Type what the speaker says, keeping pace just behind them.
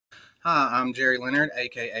Hi, I'm Jerry Leonard,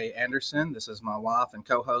 aka Anderson. This is my wife and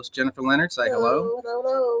co-host Jennifer Leonard. Say hello.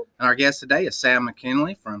 Hello. And our guest today is Sam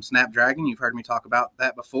McKinley from Snapdragon. You've heard me talk about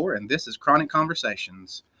that before, and this is Chronic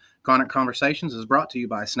Conversations. Chronic Conversations is brought to you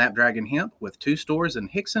by Snapdragon Hemp with 2 stores in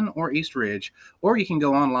Hickson or East Ridge, or you can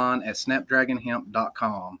go online at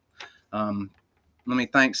snapdragonhemp.com. Let me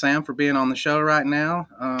thank Sam for being on the show right now.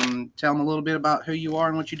 Tell them a little bit about who you are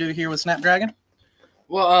and what you do here with Snapdragon.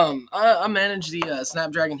 Well, I manage the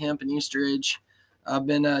Snapdragon Hemp in East Ridge. I've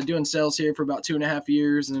been doing sales here for about 2.5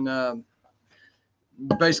 years, and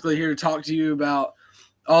basically here to talk to you about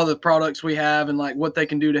all the products we have and like what they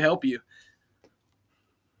can do to help you.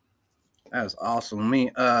 That was awesome.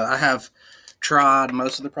 I have tried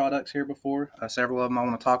most of the products here before. Several of them I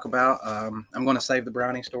want to talk about. I'm going to save the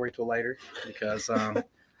brownie story till later because I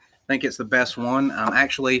think it's the best one. I'm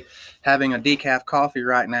actually having a decaf coffee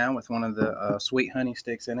right now with one of the sweet honey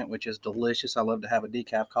sticks in it, which is delicious. I love to have a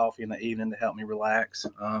decaf coffee in the evening to help me relax.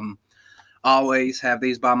 Always have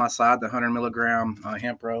these by my side, the 100 milligram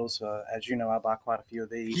hemp rolls. As you know, I buy quite a few of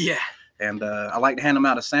these. Yeah. And I like to hand them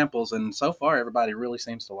out as samples, and so far everybody really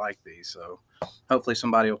seems to like these. So hopefully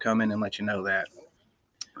somebody will come in and let you know that.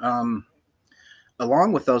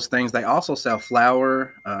 Along with those things, they also sell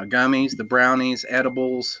flour, gummies, the brownies,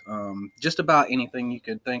 edibles, just about anything you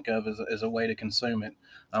could think of as a way to consume it.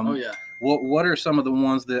 Oh, yeah. What are some of the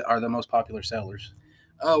ones that are the most popular sellers?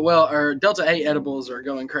 Well, our Delta 8 edibles are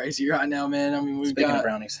going crazy right now, man. I mean, Speaking of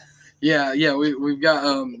brownies. Yeah, we've got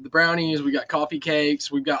the brownies, we got coffee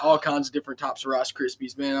cakes, we've got all kinds of different types of Rice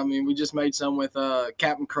Krispies, man. I mean, we just made some with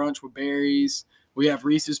Captain Crunch with berries. We have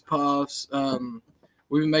Reese's Puffs.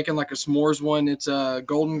 We've been making like a s'mores one. It's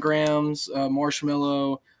Golden Grams,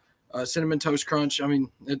 marshmallow, cinnamon toast crunch. I mean,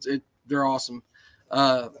 they're awesome.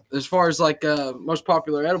 As far as like most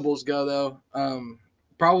popular edibles go, though,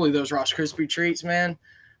 probably those Rice Krispie treats, man.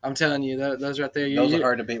 I'm telling you, those right there. Those are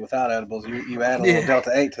hard to beat without edibles. You add a little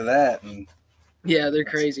Delta 8 to that, and yeah, they're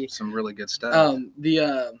crazy. Some really good stuff.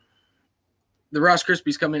 The Rice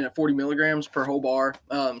Krispies come in at 40 milligrams per whole bar,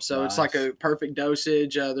 so Nice. It's like a perfect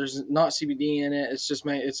dosage. There's not CBD in it.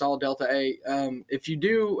 It's all Delta 8. If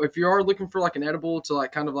you are looking for like an edible to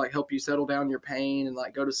like kind of like help you settle down your pain and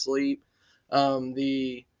like go to sleep,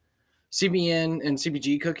 the CBN and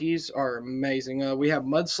CBG cookies are amazing. We have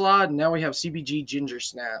Mudslide, and now we have CBG Ginger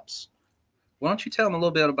Snaps. Why don't you tell them a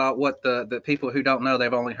little bit about what the people who don't know,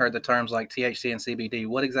 they've only heard the terms like THC and CBD.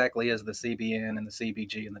 What exactly is the CBN and the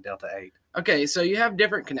CBG and the Delta 8? Okay, so you have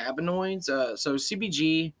different cannabinoids. So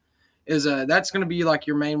CBG is that's going to be like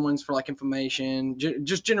your main ones for like inflammation,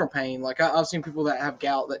 just general pain. Like I've seen people that have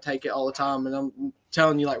gout that take it all the time, and I'm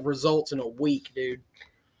telling you, like results in a week, dude.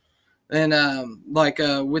 And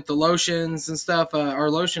with the lotions and stuff,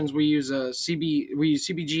 our lotions we use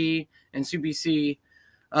CBG and CBC.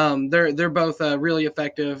 They're both really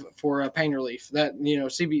effective for pain relief. That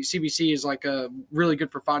CBC is like really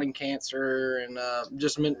good for fighting cancer and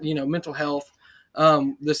just mental health.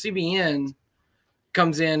 The CBN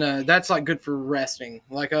comes in, that's like good for resting.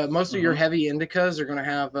 Like most of your heavy indicas are going to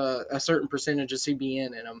have a certain percentage of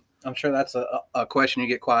CBN in them. I'm sure that's a question you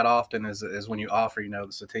get quite often is when you offer, the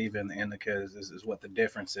sativa and the indica is what the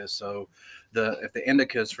difference is. So if the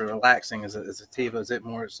indica is for relaxing, is sativa, is it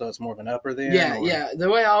more, so it's more of an upper then? Yeah. The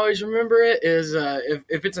way I always remember it is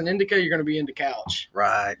if it's an indica, you're going to be into couch.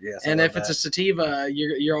 Right, yes. And if it's a sativa,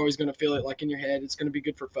 you're always going to feel it like in your head. It's going to be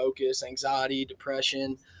good for focus, anxiety,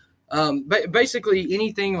 depression. But basically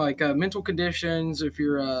anything like mental conditions. If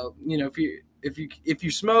you're, if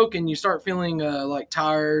you smoke and you start feeling like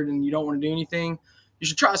tired and you don't want to do anything, you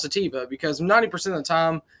should try sativa, because 90% of the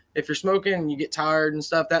time, if you're smoking and you get tired and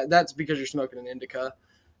stuff, that's because you're smoking an indica.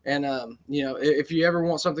 And if you ever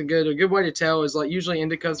want something good, a good way to tell is like usually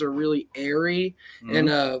indicas are really airy and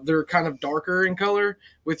they're kind of darker in color.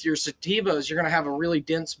 With your sativas, you're going to have a really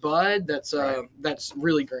dense bud that's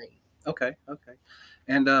really green. Okay.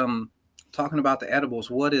 And talking about the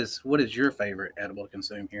edibles, what is your favorite edible to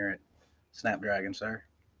consume here at Snapdragon, sir?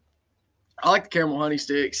 I like the caramel honey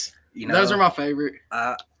sticks. Those are my favorite.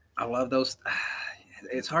 I love those.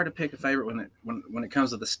 It's hard to pick a favorite when it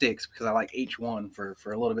comes to the sticks, because I like each one for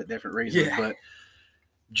a little bit different reasons. Yeah. But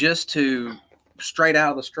just to straight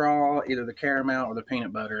out of the straw, either the caramel or the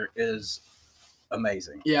peanut butter is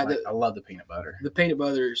amazing. Yeah, I love the peanut butter. The peanut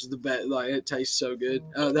butter is the best. Like, it tastes so good.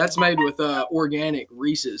 That's made with organic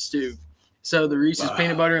Reese's too. So the Reese's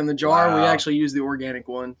peanut butter in the jar, we actually use the organic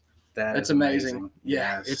one. That's amazing.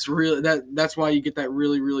 Yeah, yes. It's really that's why you get that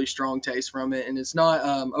really, really strong taste from it, and it's not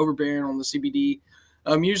overbearing on the CBD.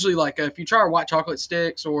 Usually, like if you try our white chocolate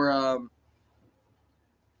sticks or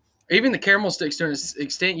even the caramel sticks to an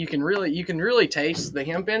extent, you can really taste the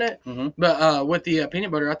hemp in it. Mm-hmm. But with the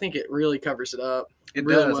peanut butter, I think it really covers it up. It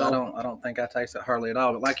really does. well. I don't think I taste it hardly at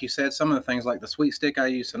all. But like you said, some of the things like the sweet stick I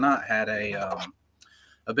used tonight had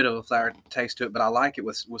a bit of a flour taste to it, but I like it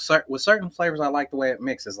with certain flavors. I like the way it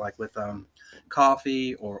mixes, like with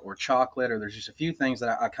coffee or chocolate, or there's just a few things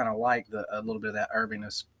that I kind of like a little bit of that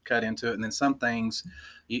herbiness cut into it, and then some things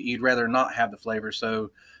you'd rather not have the flavor. So,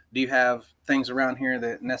 do you have things around here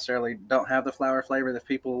that necessarily don't have the flour flavor that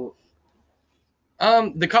people?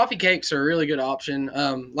 The coffee cakes are a really good option.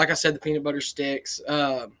 Like I said, the peanut butter sticks.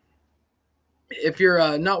 If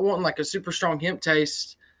you're not wanting like a super strong hemp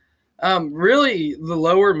taste, really the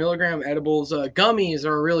lower milligram edibles, gummies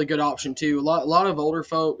are a really good option too. A lot of older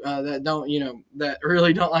folk that don't, that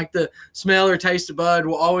really don't like the smell or taste of bud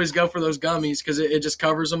will always go for those gummies because it just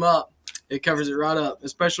covers them up. It covers it right up,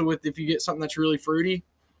 especially if you get something that's really fruity.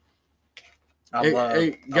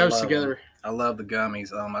 It goes together. I love the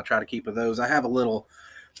gummies. I try to keep of those. I have a little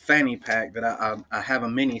fanny pack that I have a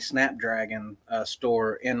mini Snapdragon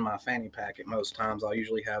store in my fanny pack at most times. I'll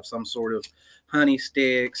usually have some sort of honey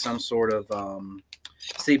stick, some sort of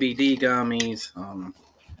CBD gummies,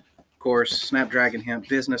 of course, Snapdragon hemp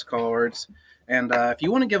business cards. And if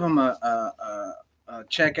you want to give them a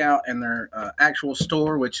checkout in their actual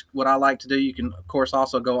store, which what I like to do, you can, of course,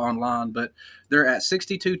 also go online, but they're at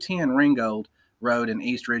 6210 Ringgold Road in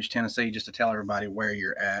East Ridge, Tennessee, just to tell everybody where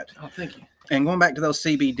you're at. Oh, thank you. And going back to those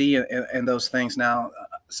CBD and those things now,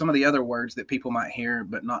 some of the other words that people might hear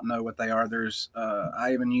but not know what they are, there's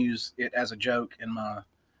I even use it as a joke in my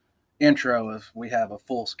intro of we have a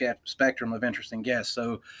full spectrum of interesting guests.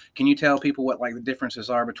 So can you tell people what like the differences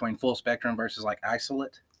are between full spectrum versus like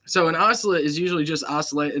isolate? So an isolate is usually just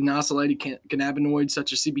isolated cannabinoids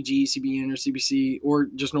such as CBG, CBN, or CBC, or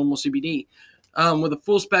just normal CBD. With a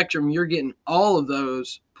full spectrum, you're getting all of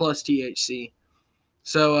those plus THC.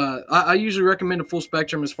 So I usually recommend a full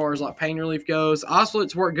spectrum as far as like pain relief goes.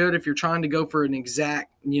 Isolates work good if you're trying to go for an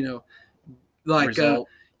exact, result.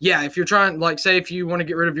 If you're trying, like say if you want to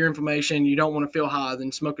get rid of your inflammation, you don't want to feel high,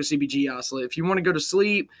 then smoke a CBG isolate. If you want to go to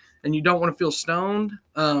sleep and you don't want to feel stoned,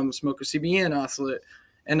 smoke a CBN isolate.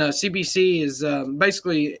 And CBC is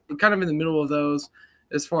basically kind of in the middle of those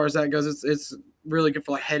as far as that goes. It's really good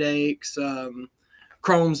for like headaches,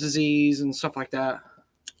 Crohn's disease, and stuff like that.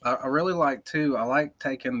 I really like too. I like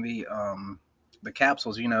taking the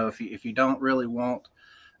capsules. If you don't really want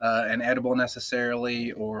an edible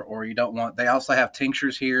necessarily, or you don't want. They also have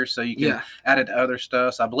tinctures here, so you can add it to other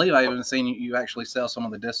stuff. So I believe I even seen you actually sell some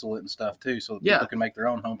of the distillate and stuff too, so that people can make their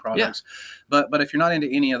own home products. Yeah. But if you're not into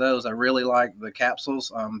any of those, I really like the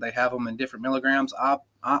capsules. They have them in different milligrams.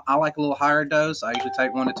 I like a little higher dose. I usually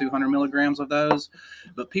take 100 to 200 milligrams of those.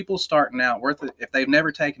 But people starting out, if they've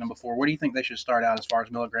never taken them before, where do you think they should start out as far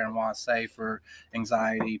as milligram wise, say for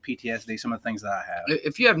anxiety, PTSD, some of the things that I have?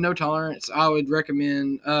 If you have no tolerance, I would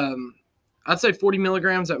recommend, I'd say 40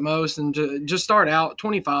 milligrams at most, and just start out.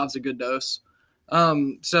 25 is a good dose.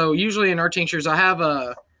 So usually in our tinctures, I have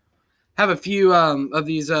a few of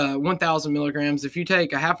these 1,000 milligrams. If you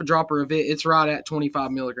take a half a dropper of it, it's right at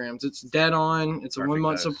 25 milligrams. It's dead on. It's a 1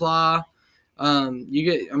 month supply.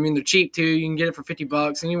 They're cheap too. You can get it for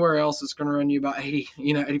 $50. Anywhere else, it's going to run you about $80,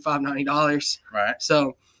 $85, $90. Right.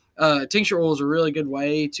 So, tincture oil is a really good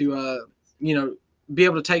way to, be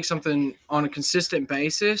able to take something on a consistent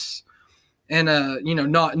basis and,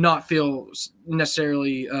 not feel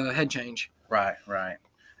necessarily head change. Right.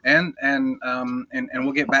 And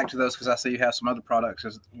we'll get back to those because I see you have some other products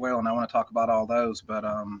as well, and I want to talk about all those. But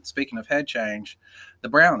speaking of head change, the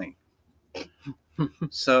brownie.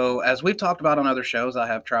 So as we've talked about on other shows, I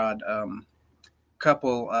have tried a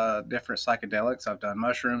couple different psychedelics. I've done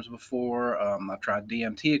mushrooms before. I've tried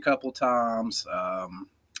DMT a couple times.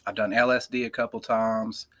 I've done LSD a couple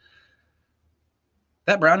times.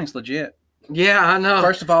 That brownie's legit. Yeah, I know.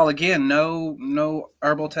 First of all, again, no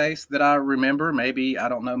herbal taste that I remember. Maybe, I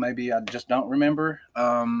don't know, maybe I just don't remember.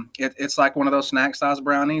 It's like one of those snack size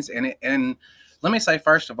brownies. And let me say,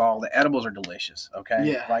 first of all, the edibles are delicious.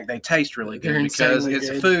 Okay. Yeah. Like they taste really good because it's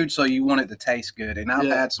a food. So you want it to taste good. And I've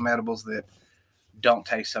had some edibles that don't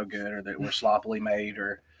taste so good, or that were sloppily made,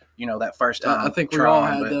 or, that first time. I think we all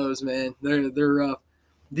had those, man. They're rough.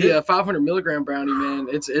 The 500 milligram brownie, man,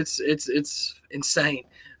 it's insane.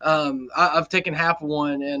 I've taken half of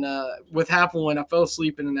one, and with half of one, I fell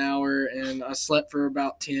asleep in an hour, and I slept for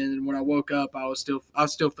about 10. And when I woke up, I still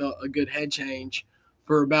felt a good head change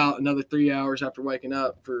for about another 3 hours after waking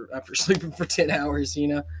up after sleeping for 10 hours.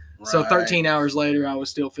 Right. So 13 hours later, I was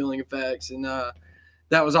still feeling effects, and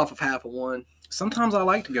that was off of half of one. sometimes I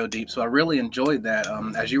like to go deep, so I really enjoyed that.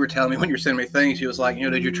 As you were telling me when you were sending me things, he was like,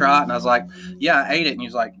 did you try it? And I was like, yeah, I ate it. And he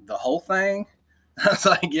was like, the whole thing? I was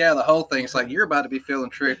like, yeah, the whole thing. It's like, you're about to be feeling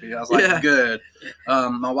trippy. I was like, Yeah. good.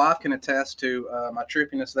 My wife can attest to my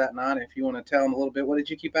trippiness that night. If you want to tell him a little bit, what did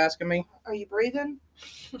you keep asking me? Are you breathing?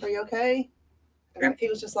 Are you okay? And like, he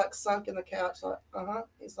was just like sunk in the couch, like,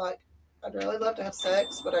 He's like, I'd really love to have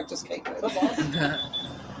sex, but I just can't move.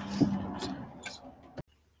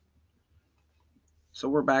 So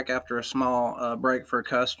we're back after a small break for a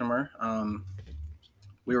customer.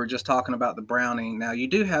 We were just talking about the brownie. Now, you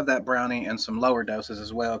do have that brownie in some lower doses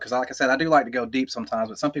as well, because like I said, I do like to go deep sometimes,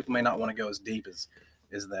 but some people may not want to go as deep as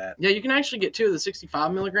that. Yeah, you can actually get 2 of the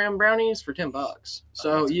 65 milligram brownies for $10.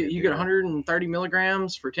 So you get 130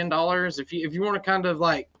 milligrams for $10. If you want to kind of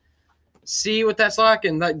like see what that's like,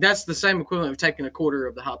 and that's the same equivalent of taking a quarter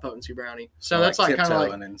of the high potency brownie. So that's like kind of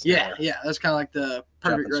like that's kind of like the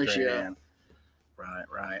perfect ratio.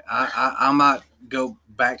 Right. I might go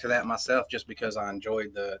back to that myself just because I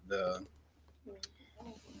enjoyed the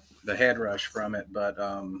head rush from it. But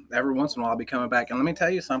every once in a while I'll be coming back. And let me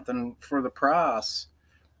tell you something, for the price,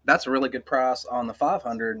 that's a really good price on the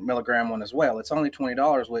 500 milligram one as well. It's only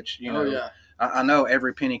 $20, which, I know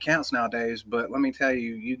every penny counts nowadays, but let me tell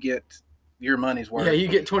you, you get your money's worth. Yeah, you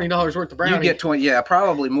get $20 worth of brownie. You get 20, yeah,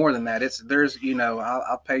 probably more than that.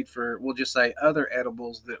 I paid for, we'll just say, other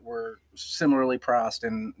edibles that were similarly priced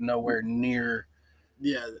and nowhere near.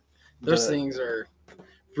 Yeah, those things are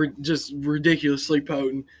just ridiculously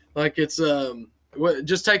potent. Like it's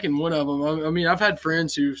just taking one of them. I mean, I've had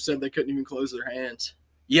friends who said they couldn't even close their hands.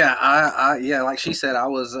 Yeah, I like she said, I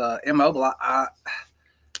was immobile.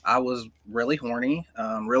 I was really horny,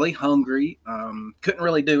 really hungry, couldn't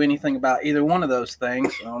really do anything about either one of those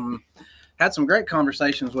things. Had some great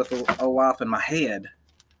conversations with a wife in my head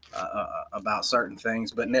about certain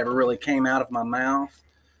things, but never really came out of my mouth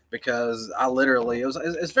because I literally,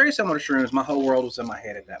 it's very similar to shrooms. My whole world was in my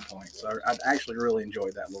head at that point. So I actually really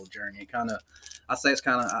enjoyed that little journey.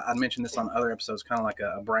 I mentioned this on other episodes, kind of like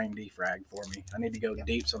a brain defrag for me. I need to go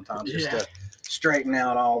deep sometimes just to straighten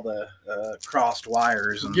out all the crossed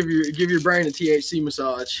wires and give your brain a THC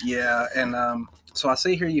massage. Yeah, and so I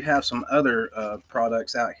see here you have some other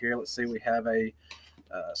products out here. Let's see, we have a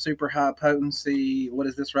super high potency. What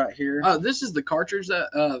is this right here? This is the cartridge that.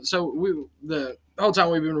 The whole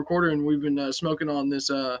time we've been recording, we've been smoking on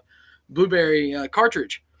this blueberry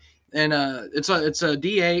cartridge, and it's a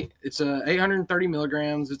D8. It's 830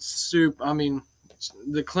 milligrams. It's soup. I mean, it's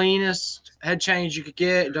the cleanest head change you could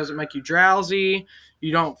get. It doesn't make you drowsy.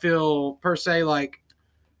 You don't feel per se like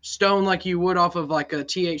stoned like you would off of like a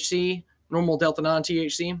THC, normal Delta 9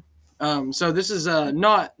 THC. So this is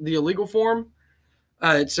not the illegal form.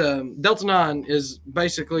 It's Delta 9 is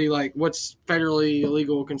basically like what's federally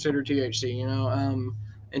illegal considered THC.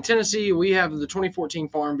 In Tennessee, we have the 2014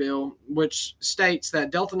 Farm Bill, which states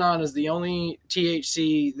that Delta 9 is the only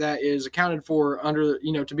THC that is accounted for under,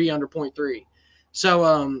 to be under 0.3.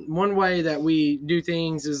 So one way that we do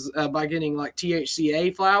things is by getting like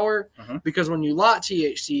THCA flower, because when you light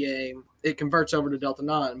THCA, it converts over to Delta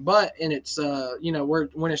 9. But in its,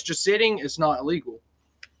 when it's just sitting, it's not illegal.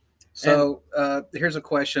 So here's a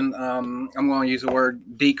question. I'm going to use the word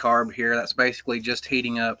decarb here. That's basically just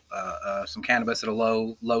heating up some cannabis at a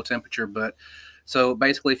low temperature. But so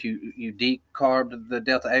basically, if you decarbed the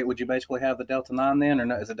Delta 8, would you basically have the Delta 9 then, or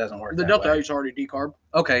no? It doesn't work. The Delta 8 is already decarbed.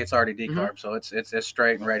 Okay, it's already decarbed, so it's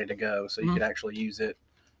straight and ready to go. So you could actually use it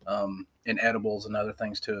in edibles and other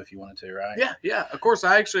things too if you wanted to, right? Yeah. Of course,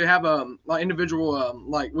 I actually have like individual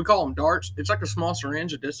like we call them darts. It's like a small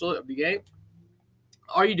syringe of distillate of D8.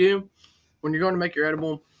 All you do when you're going to make your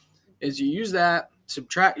edible is you use that,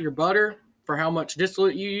 subtract your butter for how much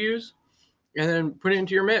distillate you use, and then put it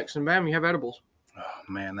into your mix, and bam, you have edibles.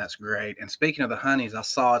 Oh, man, that's great. And speaking of the honeys, I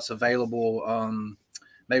saw it's available,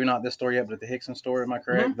 maybe not this store yet, but at the Hickson store, am I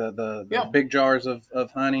correct? The big jars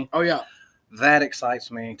of honey. Oh, yeah. That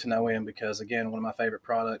excites me to no end because, again, one of my favorite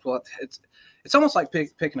products. Well, it's almost like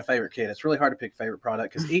picking a favorite kid. It's really hard to pick a favorite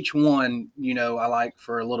product because each one, I like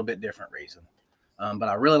for a little bit different reason. But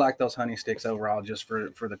I really like those honey sticks overall just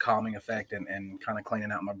for the calming effect and kind of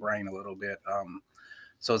cleaning out my brain a little bit.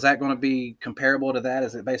 So is that going to be comparable to that?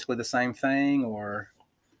 Is it basically the same thing or?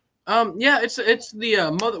 Yeah, it's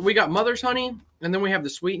the mother. We got Mother's honey, and then we have the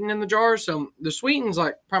sweeten in the jar. So the sweeten's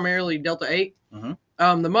like primarily Delta 8.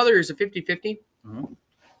 The Mother is a 50-50.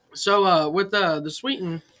 So with the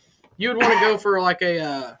sweeten, you would want to go for like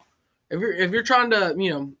a if you're trying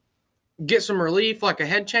to get some relief, like a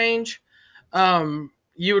head change.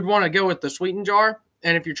 You would want to go with the sweeten jar.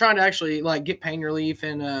 and if you're trying to actually like get pain relief,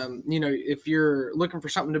 and if you're looking for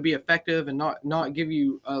something to be effective and not give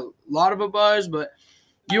you a lot of a buzz, but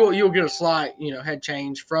you'll get a slight head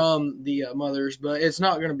change from the mothers, but it's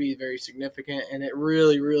not going to be very significant, and it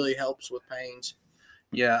really helps with pains.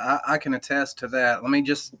 Yeah, I can attest to that. Let me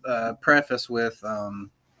just preface with, and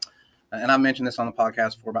I mentioned this on the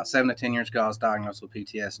podcast before, about 7 to 10 years ago, I was diagnosed with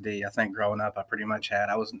PTSD. I think growing up, I pretty much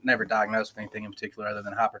I was never diagnosed with anything in particular other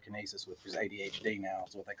than hyperkinesis, which is ADHD now,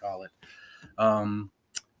 is what they call it.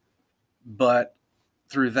 But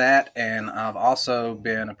through that, and I've also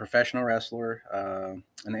been a professional wrestler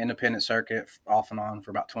in the independent circuit off and on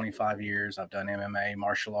for about 25 years. I've done MMA,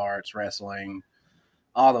 martial arts, wrestling,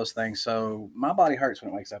 all those things. So my body hurts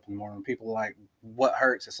when it wakes up in the morning. People are like, what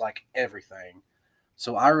hurts? It's like everything.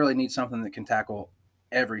 So I really need something that can tackle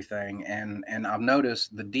everything. And I've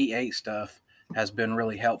noticed the D8 stuff has been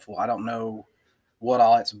really helpful. I don't know what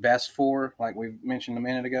all it's best for, like we mentioned a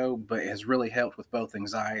minute ago, but it has really helped with both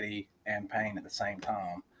anxiety and pain at the same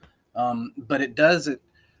time. But it does it.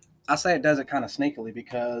 I say it does it kind of sneakily,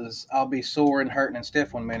 because I'll be sore and hurting and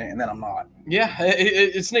stiff one minute, and then I'm not. Yeah,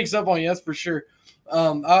 it sneaks up on you, that's for sure.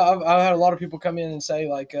 I've had a lot of people come in and say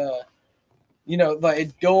like, like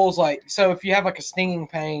it dulls, like, so if you have like a stinging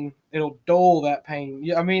pain, it'll dull that pain.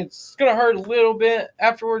 Yeah, I mean, it's gonna hurt a little bit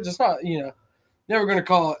afterwards. It's not, never gonna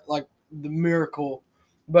call it like the miracle,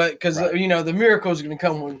 but because Right. The miracle is gonna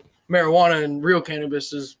come when marijuana and real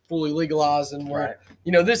cannabis is fully legalized, and where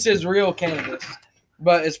this is real cannabis.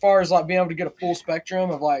 But as far as like being able to get a full spectrum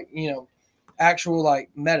of like actual like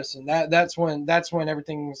medicine, that's when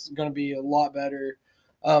everything's going to be a lot better.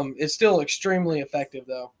 It's still extremely effective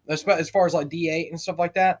though, as far as like D8 and stuff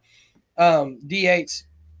like that. D8's,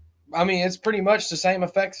 I mean, it's pretty much the same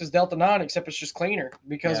effects as Delta 9, except it's just cleaner,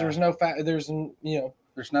 because there's no fat. There's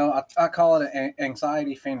no. I call it an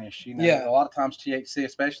anxiety finish. A lot of times THC,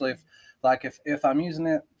 especially if I'm using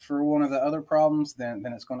it for one of the other problems, then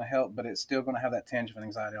it's going to help, but it's still going to have that tinge of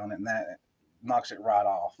anxiety on it, and that knocks it right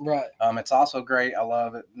off. Right. It's also great. I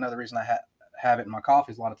love it. Another reason I have it in my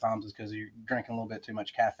coffees a lot of times is because you're drinking a little bit too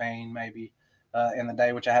much caffeine, maybe. In the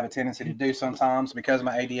day, which I have a tendency to do sometimes because of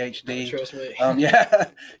my ADHD. Trust me.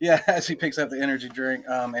 As he picks up the energy drink,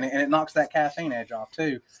 and it knocks that caffeine edge off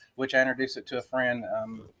too, which I introduced it to a friend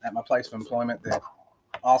at my place of employment that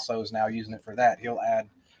also is now using it for that. He'll add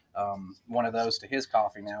one of those to his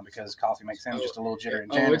coffee now, because coffee makes him just a little jitter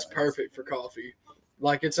and it's perfect for coffee.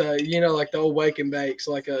 Like it's like the old wake and bakes,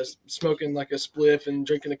 like smoking like a spliff and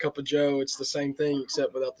drinking a cup of Joe. It's the same thing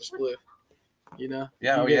except without the spliff. You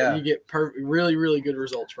get really good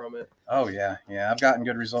results from it. Oh yeah. I've gotten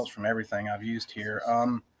good results from everything I've used here.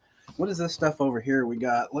 What is this stuff over here we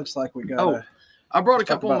got? Looks like we got. I brought a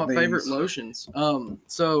couple of my favorite lotions.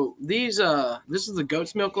 So these this is the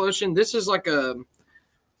goat's milk lotion. This is like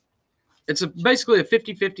it's basically a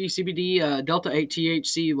 50-50 CBD Delta 8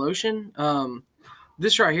 THC lotion.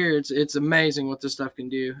 This right here, it's amazing what this stuff can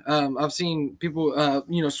do. I've seen people,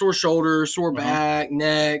 sore shoulder, sore back,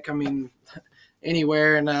 neck. I mean,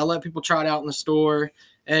 anywhere, and I let people try it out in the store,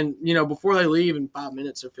 and before they leave, in 5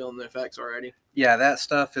 minutes they're feeling the effects already. Yeah, that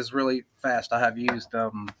stuff is really fast. I have used a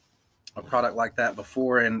product like that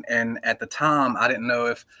before, and at the time I didn't know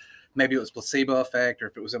if maybe it was placebo effect or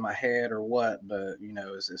if it was in my head or what, but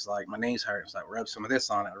it's like my knees hurt. It's like, rub some of this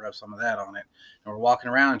on it, rub some of that on it, and we're walking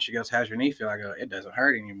around, and she goes, "How's your knee feel?" I go, "It doesn't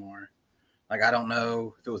hurt anymore." Like, I don't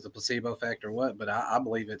know if it was the placebo effect or what, but I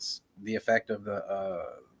believe it's the effect of the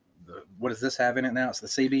what does this have in it now? It's the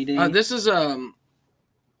CBD.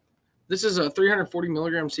 This is a 340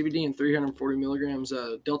 milligrams CBD and 340 milligrams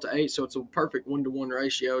Delta 8, so it's a perfect 1-to-1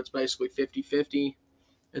 ratio. It's basically 50-50.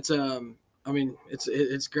 It's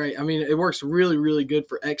it's great. I mean, it works really good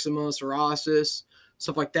for eczema, psoriasis,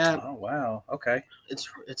 stuff like that. Oh wow, okay.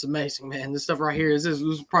 It's amazing, man. This stuff right here is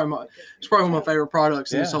probably one of my favorite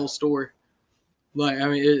products in this whole store. Like, I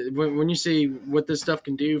mean, when you see what this stuff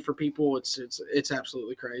can do for people, it's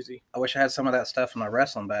absolutely crazy. I wish I had some of that stuff in my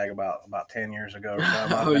wrestling bag about 10 years ago. Or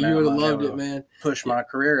so. You would have loved it, man. Push my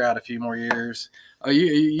career out a few more years. Oh,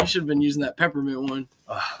 you should have been using that peppermint one.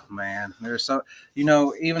 Oh man, there's so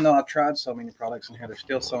even though I've tried so many products in here, there's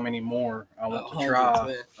still so many more I want to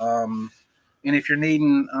try. And if you're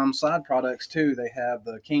needing side products too, they have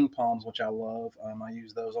the King Palms, which I love. I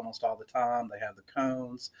use those almost all the time. They have the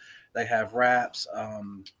cones. They have wraps.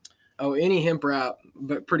 Any hemp wrap,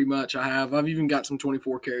 but pretty much I've even got some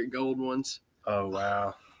 24 karat gold ones. Oh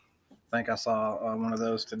wow! I think I saw one of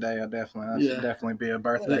those today. Should definitely be a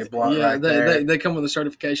birthday blunt right there. They come with a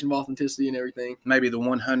certification of authenticity and everything. Maybe the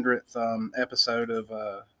 100th episode of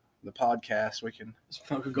the podcast, we can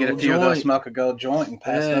Smoke a get a gold few of those, joint. smoke a gold joint, and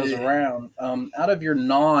pass Yeah, those yeah. around. Out of your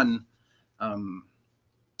non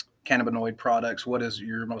cannabinoid products, what is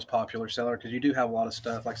your most popular seller? Because you do have a lot of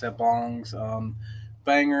stuff, like I said, bongs,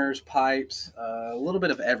 bangers, pipes, a little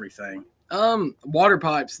bit of everything. Water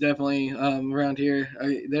pipes definitely around here.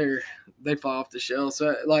 They fly off the shelf.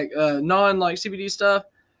 So like non like CBD stuff.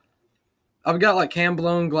 I've got like hand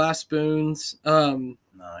blown glass spoons. Nice.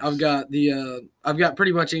 I've got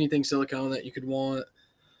pretty much anything silicone that you could want.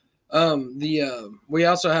 We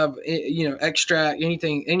also have extract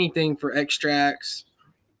anything for extracts.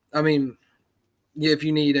 I mean, yeah, if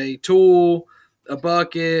you need a tool, a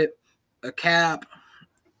bucket, a cap,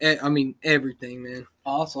 I mean everything, man. I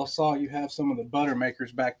also saw you have some of the butter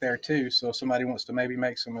makers back there too. So if somebody wants to maybe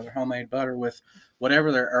make some of their homemade butter with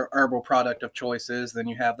whatever their herbal product of choice is, then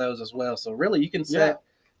you have those as well. So really, you can set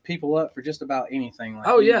people up for just about anything. Like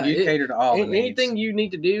you cater to all the needs. Anything you need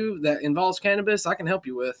to do that involves cannabis, I can help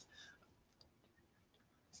you with.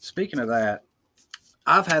 Speaking of that,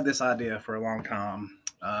 I've had this idea for a long time.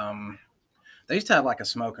 They used to have like a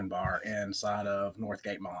smoking bar inside of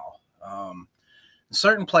Northgate Mall.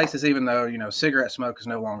 Certain places, even though cigarette smoke is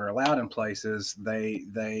no longer allowed in places,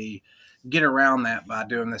 they get around that by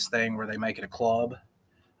doing this thing where they make it a club.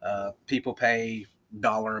 People pay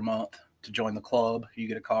 $1 a month to join the club. You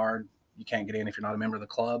get a card. You can't get in if you're not a member of the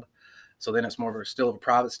club. So then it's more of a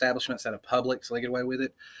private establishment instead of public, so they get away with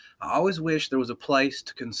it. I always wish there was a place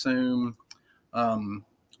to consume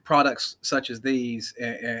products such as these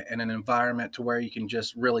in an environment to where you can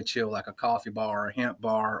just really chill, like a coffee bar or a hemp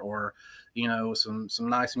bar, or some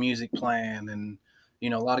nice music playing, and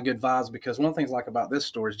a lot of good vibes. Because one of the things I like about this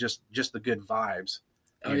store is just the good vibes.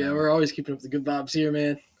 Oh yeah, we're always keeping up the good vibes here,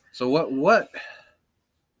 man. So what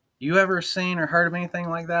you ever seen or heard of anything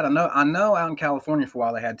like that? I know out in California for a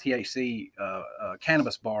while they had THC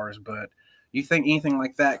cannabis bars, but you think anything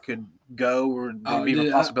like that could go, or there'd be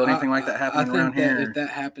a possibility anything like that happening around here? If that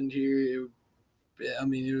happened here, it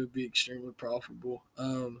would be extremely profitable.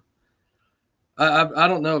 I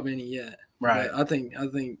don't know of any yet. Right. I think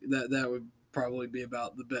that would probably be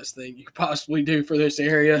about the best thing you could possibly do for this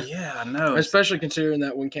area. Yeah, I know. Especially considering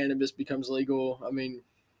that when cannabis becomes legal, I mean,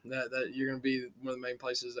 that you're going to be one of the main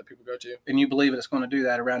places that people go to. And you believe it's going to do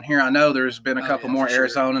that around here? I know there's been a couple more,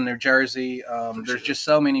 Arizona, New Jersey. There's just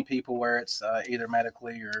so many people where it's either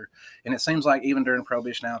medically and it seems like even during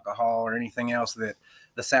prohibition alcohol or anything else that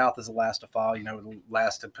the South is the last to fall, the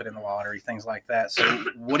last to put in the lottery, things like that. So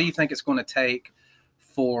what do you think it's going to take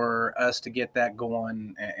for us to get that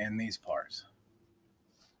going in these parts?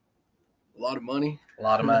 A lot of money. A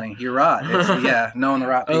lot of money. You're right. It's, knowing the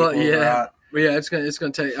right people. Yeah. Right. But yeah, it's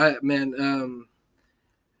gonna take.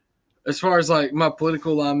 As far as like my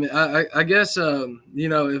political alignment, I guess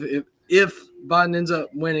if Biden ends up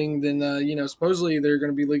winning, then supposedly they're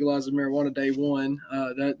going to be legalizing marijuana day one.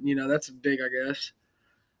 That's big, I guess.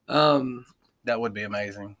 That would be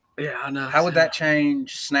amazing. Yeah, I know. How would that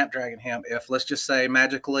change Snapdragon hemp if, let's just say,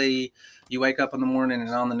 magically you wake up in the morning and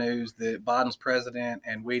on the news that Biden's president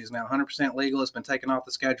and weed is now 100% legal, it's been taken off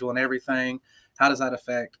the schedule and everything? How does that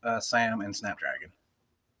affect Sam and Snapdragon?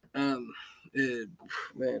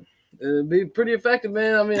 It'd be pretty effective,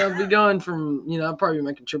 man. I mean, I'd be going from, I'd probably be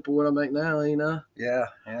making triple what I make now,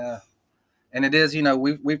 Yeah. And it is,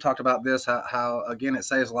 we've talked about this, how again, it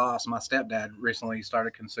saves lives. My stepdad recently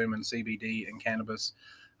started consuming CBD and cannabis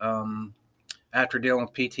after dealing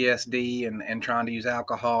with PTSD and trying to use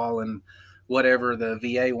alcohol and whatever the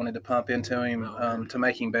VA wanted to pump into him to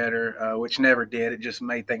make him better, which never did. It just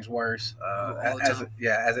made things worse,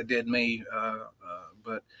 as it did me.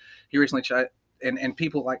 But he recently tried. And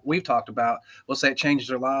people, like we've talked about, will say it changes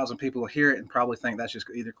their lives, and people will hear it and probably think that's just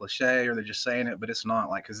either cliche or they're just saying it, but it's not.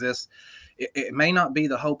 Like, because it may not be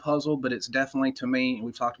the whole puzzle, but it's definitely, to me,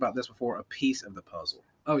 we've talked about this before, a piece of the puzzle.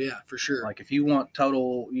 Oh yeah, for sure. Like if you want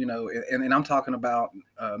total, and I'm talking about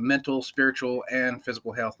mental, spiritual, and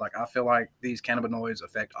physical health. Like I feel like these cannabinoids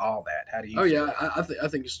affect all that. How do you? Oh yeah, I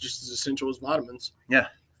think it's just as essential as vitamins. Yeah,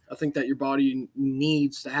 I think that your body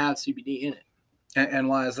needs to have CBD in it. And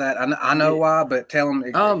why is that? I know why, but tell them,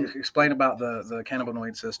 explain about the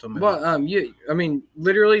cannabinoid system. Well, I mean,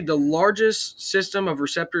 literally the largest system of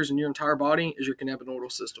receptors in your entire body is your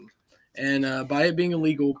cannabinoidal system. And by it being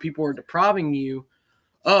illegal, people are depriving you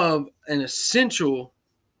of an essential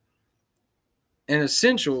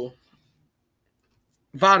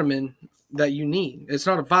vitamin that you need. It's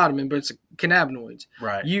not a vitamin, but it's a cannabinoids.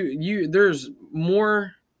 Right. There's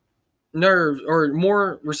more nerves or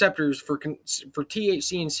more receptors for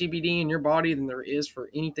THC and CBD in your body than there is for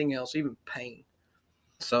anything else, even pain.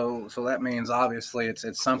 So that means obviously it's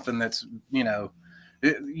something that's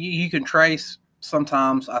You can trace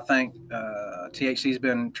sometimes. I think THC's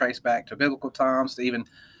been traced back to biblical times, to even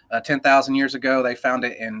 10,000 years ago. They found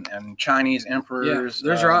it in Chinese emperors.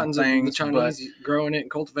 There's writings of the things, Chinese growing it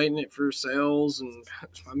and cultivating it for sales, and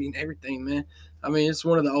I mean everything, man. I mean, it's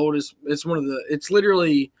one of the oldest. It's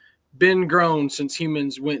literally been grown since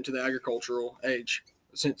humans went to the agricultural age.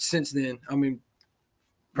 Since then, I mean,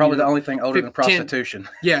 probably the only thing older than 10 prostitution.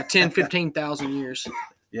 Yeah, 10, 15,000 years.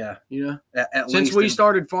 Yeah, You know, at since least we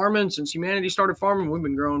started farming, since humanity started farming, we've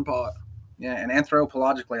been growing pot. Yeah, and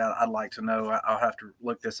anthropologically, I'd like to know. I'll have to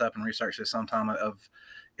look this up and research this sometime. Of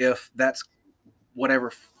if that's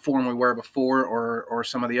whatever form we were before, or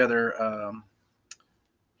some of the other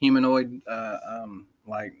humanoid,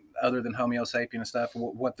 like other than Homo sapien and stuff,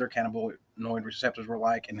 what their cannabinoid receptors were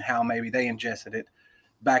like, and how maybe they ingested it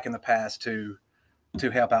back in the past to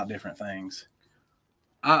help out different things.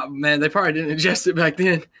 Man, they probably didn't ingest it back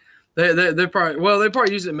then. They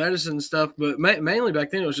probably used it in medicine and stuff, but mainly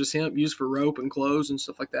back then it was just hemp used for rope and clothes and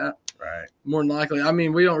stuff like that. Right. More than likely. I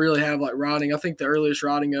mean, we don't really have like rotting. I think the earliest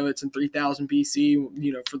rotting of it's in 3000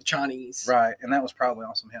 BC, for the Chinese. Right, and that was probably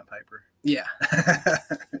on some hemp paper. Yeah.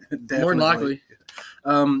 More than likely.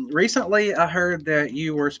 Recently, I heard that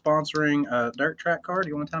you were sponsoring a dirt track car. Do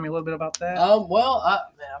you want to tell me a little bit about that?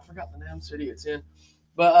 I forgot the damn city it's in.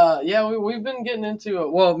 But we've been getting into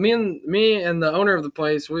it. Well, me and the owner of the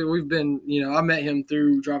place, we've been, I met him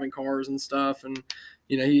through driving cars and stuff, and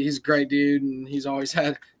he's a great dude, and he's always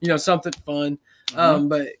had something fun. Mm-hmm.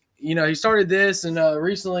 But he started this, and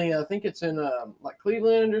recently I think it's in like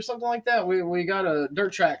Cleveland or something like that. We got a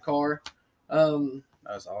dirt track car.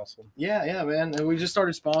 That's awesome. Yeah, man, and we just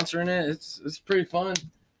started sponsoring it. It's pretty fun.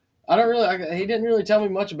 He didn't really tell me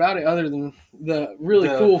much about it other than the really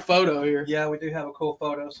cool photo here. Yeah, we do have a cool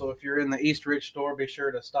photo. So if you're in the East Ridge store, be sure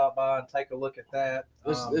to stop by and take a look at that.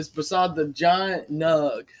 It's beside the giant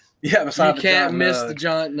nug. Yeah, beside you can't miss the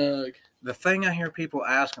giant nug. The thing I hear people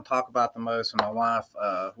ask and talk about the most, and my wife,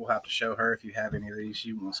 we'll have to show her if you have any of these.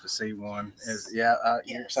 She wants to see one.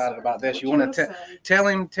 You're excited about this. You want to tell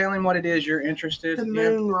him what it is you're interested in? The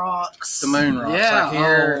moon rocks. The moon rocks. Yeah.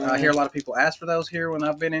 I hear a lot of people ask for those here when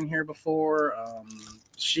I've been in here before.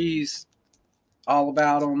 She's all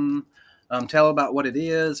about them. Tell about what it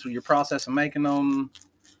is, your process of making them.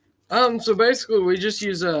 So basically, we just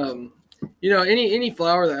use any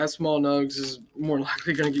flower that has small nugs is more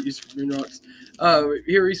likely going to get used for moon rocks.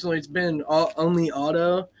 Here recently, it's been only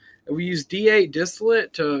auto. We use D8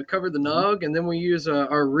 distillate to cover the nug, and then we use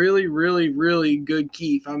our really, really, really good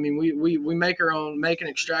keef. I mean, we make and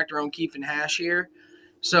extract our own keef and hash here.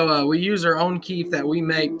 So we use our own keef that we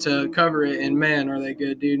make to cover it, and man, are they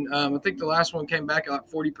good, dude. I think the last one came back at like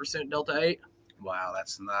 40% Delta 8. Wow,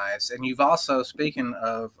 that's nice. And you've also, speaking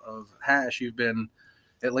of hash, you've been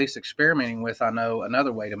at least experimenting with, I know,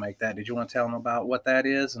 another way to make that. Did you want to tell them about what that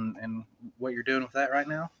is and what you're doing with that right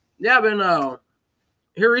now? Yeah, I've been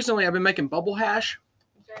here recently. I've been making bubble hash,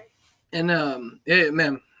 and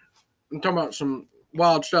man, I'm talking about some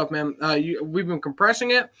wild stuff, man. We've been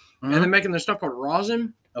compressing it and then making this stuff called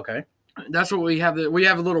rosin. Okay, that's what we have. We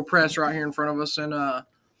have a little press right here in front of us,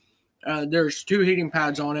 and there's 2 heating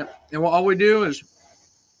pads on it. And all we do is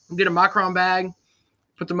get a micron bag.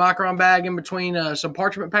 Put the micron bag in between some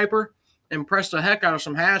parchment paper and press the heck out of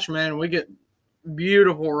some hash, man. And we get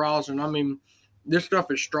beautiful rosin. I mean, this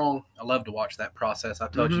stuff is strong. I love to watch that process.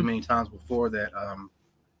 I've told you many times before that I'm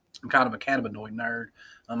kind of a cannabinoid nerd.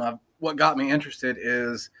 What got me interested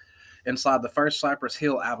is inside the first Cypress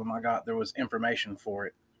Hill album I got, there was information for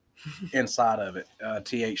it inside of it,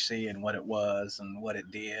 THC and what it was and what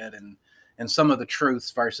it did, and some of the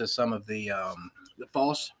truths versus some of the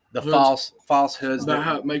falsehoods about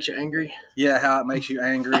how it makes you angry. Yeah, how it makes you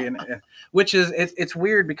angry, and which is it's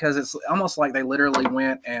weird because it's almost like they literally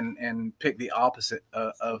went and picked the opposite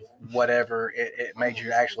of whatever it made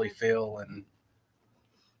you actually feel,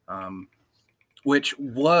 and which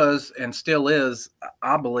was and still is,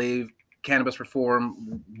 I believe, cannabis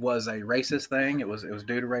reform was a racist thing. It was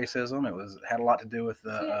due to racism. It had a lot to do with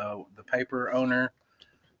the paper owner.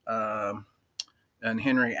 And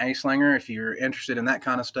Henry Anslinger. If you're interested in that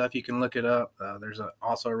kind of stuff, you can look it up. There's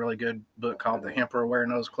also a really good book called The Emperor Wear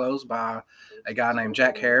No Clothes by a guy named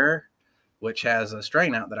Jack Herer, which has a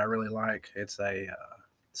strain out that I really like. It's a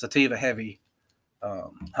sativa heavy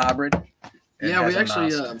hybrid. Yeah, we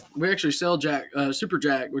actually sell Super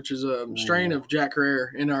Jack, which is a strain of Jack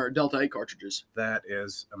Herer in our Delta 8 cartridges. That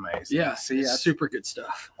is amazing. Yeah, it's super good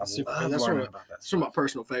stuff. That's one of my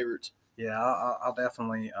personal favorites. Yeah, I'll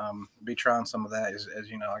definitely be trying some of that. As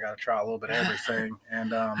you know, I got to try a little bit of everything.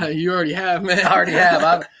 And you already have, man. I already have.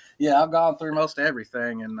 I've gone through most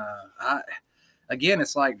everything, and again,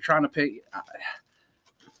 it's like trying to pick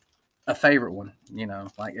a favorite one. You know,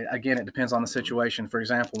 like again, it depends on the situation. For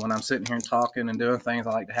example, when I'm sitting here and talking and doing things,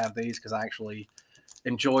 I like to have these because I actually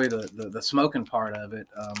enjoy the smoking part of it,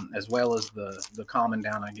 as well as the calming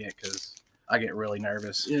down I get because I get really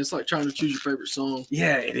nervous. Yeah, it's like trying to choose your favorite song.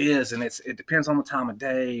 Yeah, it is, and it depends on the time of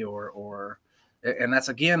day and that's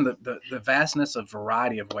again the vastness of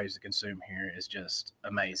variety of ways to consume here is just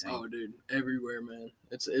amazing. Oh, dude, everywhere, man.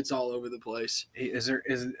 It's all over the place. Is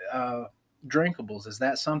drinkables? Is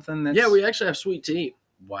that something that? Yeah, we actually have sweet tea.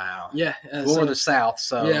 Wow. Yeah, Or the South.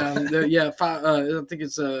 So yeah, I think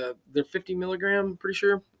it's they're 50 milligram, pretty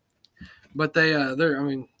sure. But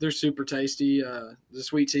they're super tasty. The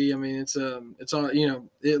sweet tea, I mean, it's all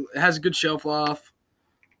it has a good shelf life.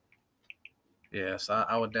 Yes,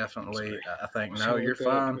 I would definitely. I think no, Sorry, you're okay,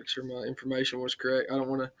 fine. Make sure my information was correct. I don't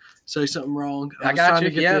want to say something wrong. I was got trying you.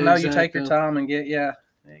 to get Yeah, the no, you exact, take your time and get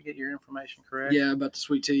your information correct. Yeah, about the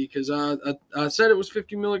sweet tea because I said it was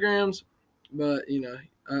 50 milligrams, but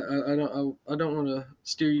I don't want to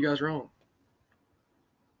steer you guys wrong.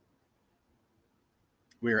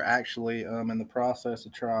 We are actually in the process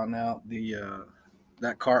of trying out the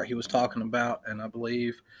that cart he was talking about, and I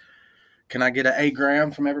believe. Can I get an 8 gram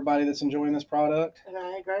from everybody that's enjoying this product? And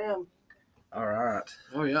I agree. All right.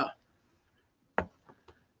 Oh yeah.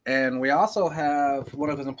 And we also have one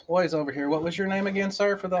of his employees over here. What was your name again,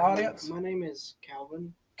 sir, for the audience? My name is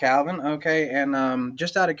Calvin. Calvin. Okay. And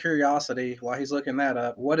just out of curiosity, while he's looking that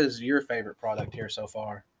up, what is your favorite product here so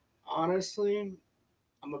far? Honestly,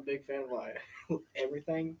 I'm a big fan of like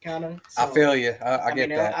everything, kind of. I feel you. I get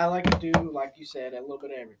mean, that. I like to do, like you said, a little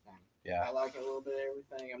bit of everything. Yeah. I like a little bit of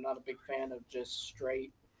everything. I'm not a big fan of just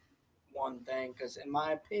straight one thing because, in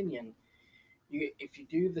my opinion, if you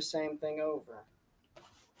do the same thing over,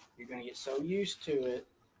 you're going to get so used to it.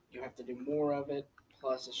 You have to do more of it.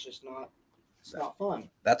 Plus, it's not fun.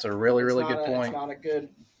 That's a really, really good point. It's not a good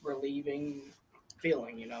relieving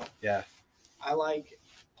feeling, you know. Yeah. I like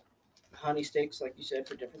honey sticks, like you said,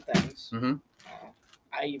 for different things. Mm-hmm.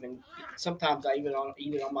 Sometimes I even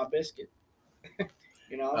eat it on my biscuit.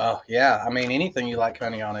 You know. Oh yeah. I mean, anything you like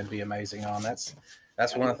honey on, it'd be amazing on. That's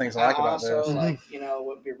one of the things I like about also, this. like,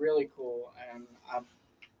 would be really cool, and I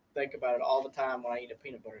think about it all the time when I eat a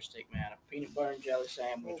peanut butter stick, man. A peanut butter and jelly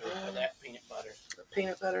sandwich or that peanut butter. A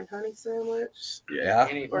peanut butter and honey sandwich. Yeah.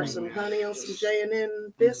 Or some honey on some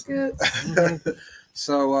J&N biscuits.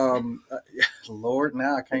 So, Lord,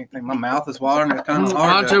 now I can't think. My mouth is watering. It's kind of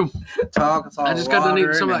hard to talk. It's all I just got to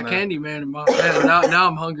need some of that watering candy, man. Now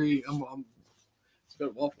I'm hungry. I'm go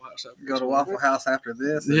to Waffle House after Go to this. Waffle House after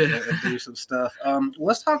this and do some stuff.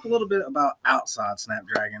 Let's talk a little bit about outside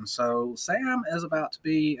Snapdragon. So Sam is about to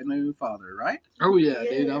be a new father, right? Oh yeah,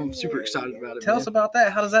 dude! I'm super excited about it. Tell us about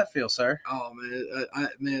that. How does that feel, sir? Oh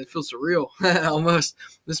man, it feels surreal. Almost.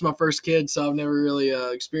 This is my first kid, so I've never really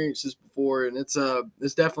experienced this before, and it's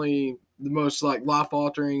definitely the most like life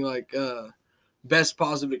altering, like best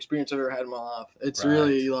positive experience I've ever had in my life. It's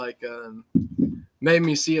really like made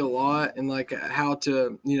me see a lot and like how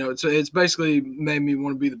to, it's basically made me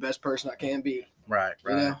want to be the best person I can be. Right.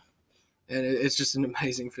 You know? And it's just an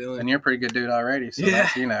amazing feeling. And you're a pretty good dude already. So Yeah.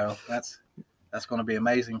 that's going to be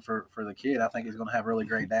amazing for the kid. I think he's going to have a really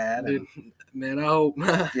great dad. Dude, man, I hope.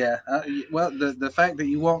 Yeah. Well, the fact that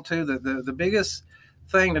you want to, the biggest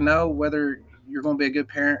thing to know whether you're going to be a good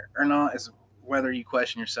parent or not is whether you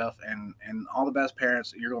question yourself, and all the best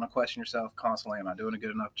parents, you're going to question yourself constantly. Am I doing a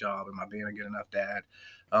good enough job? Am I being a good enough dad?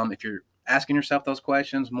 If you're asking yourself those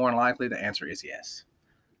questions, more than likely the answer is yes.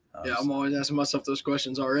 Yeah, I'm always asking myself those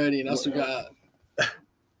questions already, and I still got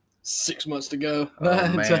 6 months to go.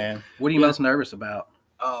 Oh, man. What are you most nervous about?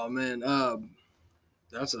 Oh man,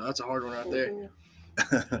 that's a hard one right there.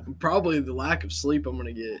 Probably the lack of sleep I'm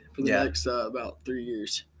gonna get for the next about 3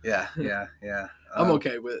 years. Yeah. I'm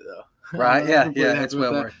okay with it though. Right? Yeah, I'm pretty happy it's with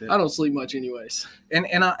well that. worth it. I don't sleep much anyways.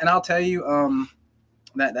 And I'll tell you,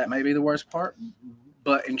 that may be the worst part,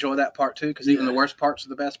 but enjoy that part too, because even the worst parts are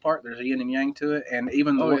the best part. There's a yin and yang to it, and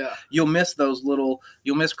even you'll miss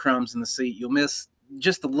you'll miss crumbs in the seat. You'll miss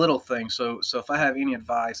just the little things. So if I have any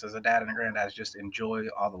advice as a dad and a granddad, is just enjoy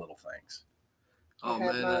all the little things. Oh I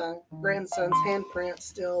have man, my grandson's handprint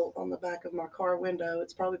still on the back of my car window.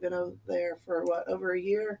 It's probably been over there for over a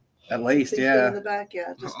year. At least, He's been in the back,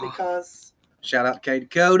 just because. Shout out to Kate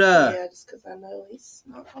Dakota. Yeah, just because I know he's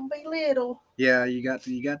not gonna be little. Yeah, you got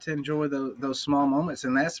to enjoy those small moments,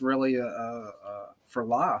 and that's really for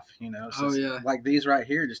life, So like these right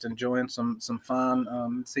here, just enjoying some fun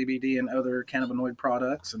CBD and other cannabinoid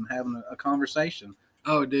products and having a conversation.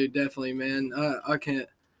 Oh, dude, definitely, man. I can't.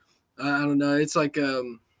 I don't know. It's like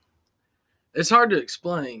it's hard to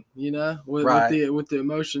explain, Right. with the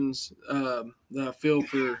emotions that I feel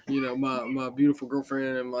for my beautiful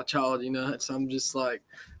girlfriend and my child. It's, I'm just like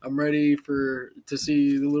I'm ready to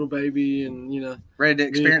see the little baby and Ready to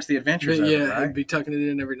experience the adventures of it, and right? be tucking it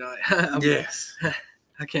in every night. Yes.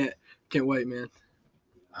 I can't wait, man.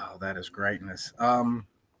 Oh, that is greatness.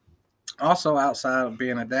 Also, outside of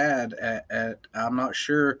being a dad, I'm not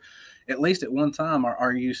sure, at least at one time,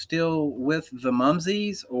 are you still with the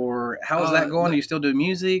Mumsies, or how is that going? No. Do you still do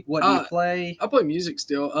music? What do you play? I play music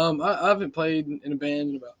still. I haven't played in a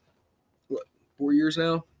band in about 4 years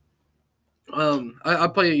now.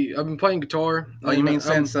 I've been playing guitar. Oh, you mean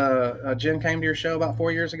since Jen came to your show about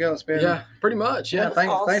 4 years ago? It's been Yeah, pretty much. Yeah.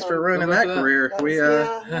 Thanks Awesome. for ruining How that about that? career.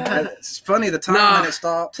 Yeah. It's funny the time Nah. when it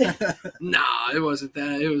stopped. Nah, it wasn't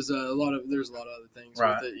that. It was there's a lot of other things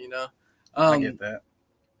Right. with it, I get that.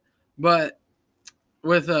 But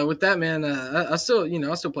with that, man, I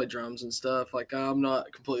still play drums and stuff. Like I'm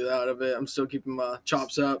not completely out of it. I'm still keeping my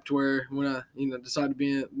chops up to where when I decide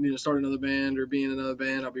to start another band or be in another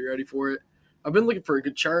band, I'll be ready for it. I've been looking for a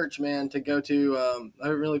good church, man, to go to. I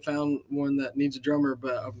haven't really found one that needs a drummer,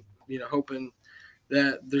 but I'm hoping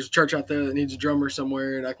that there's a church out there that needs a drummer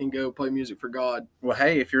somewhere, and I can go play music for God. Well,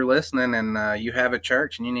 hey, if you're listening and you have a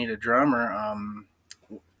church and you need a drummer,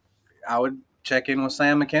 I would check in with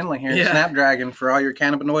Sam McKinley here at Snapdragon for all your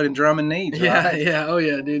cannabinoid and drumming needs. Yeah, right? yeah, oh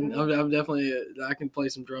yeah, dude. I'm definitely. I can play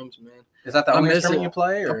some drums, man. Is that the I only miss instrument it. you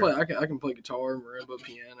play? Or I can play guitar, marimba,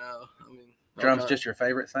 piano. I mean, drums just your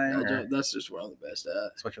favorite thing? Or that's just what I'm the best at.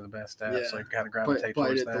 that's what you're the best at. Yeah. So you kind of gravitate Played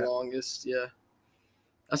towards it that. the longest. Yeah.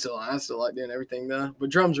 I still like doing everything though, but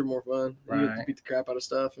drums are more fun. You get to Right. beat the crap out of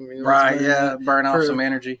stuff. I mean, Right, it's yeah, fun burn off for- some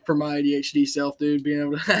energy. for my ADHD self, dude, being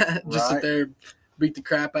able to just sit Right. there, beat the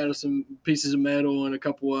crap out of some pieces of metal and a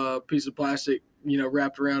couple pieces of plastic,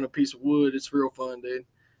 wrapped around a piece of wood. It's real fun, dude.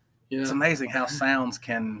 It's amazing how sounds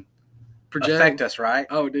can Project. affect us, right?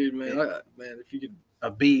 Oh, dude, man, man, if you could. A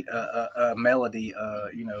beat, a melody,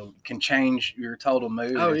 can change your total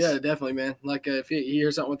mood. Oh It's- yeah, definitely, man. Like if you hear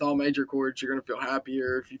something with all major chords, you're gonna feel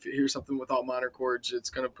happier. If you hear something with all minor chords, it's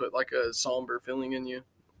gonna put like a somber feeling in you.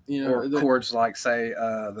 Or chords like, say,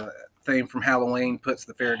 the theme from Halloween puts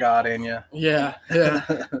the fear of God in you. Yeah,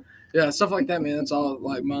 yeah, stuff like that, man. It's all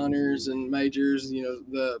like minors and majors.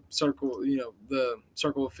 The circle, the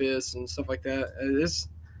circle of fifths and stuff like that. It's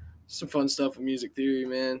some fun stuff with music theory,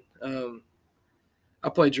 man. I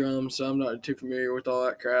play drums, so I'm not too familiar with all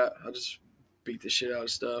that crap. I just beat the shit out of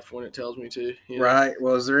stuff when it tells me to. Right.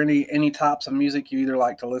 Well, is there any types of music you either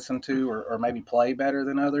like to listen to or maybe play better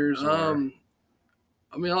than others? Or?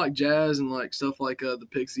 I mean, I like jazz and like stuff like the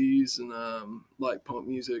Pixies and like punk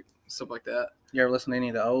music, stuff like that. You ever listen to any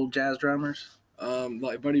of the old jazz drummers?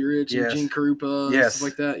 Like Buddy Rich and Yes. Gene Krupa, Yes. stuff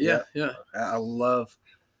like that. Yeah, yeah. I love.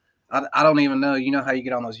 I don't even know. You know how you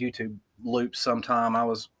get on those YouTube loops sometime. I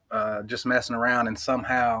was just messing around and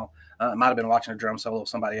somehow it might have been watching a drum solo of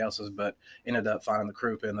somebody else's, but ended up finding the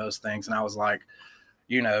Krupa and those things. And I was like,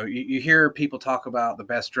 you hear people talk about the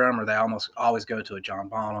best drummer, they almost always go to a John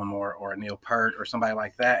Bonham or a Neil Peart or somebody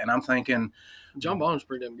like that. And I'm thinking, John Bonham's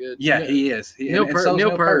pretty damn good. yeah, he is. Neil and so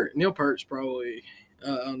is Peart. Neil Peart's probably. I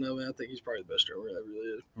don't know, man. I think he's probably the best drummer that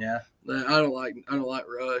really is. Yeah. I don't like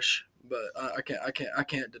Rush, but I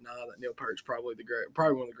can't deny that Neil Peart's probably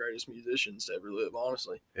one of the greatest musicians to ever live.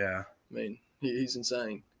 Honestly, Yeah. I mean he's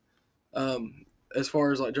insane. As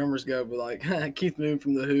far as like drummers go, but like Keith Moon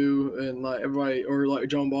from the Who and like everybody, or like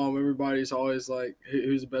John Bonham, everybody's always like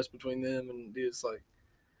who's the best between them, and it's like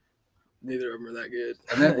neither of them are that good.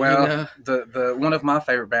 And then, well, the one of my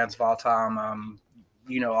favorite bands of all time,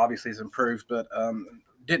 obviously has improved, but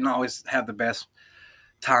didn't always have the best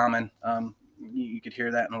timing. You could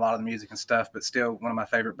hear that in a lot of the music and stuff, but still one of my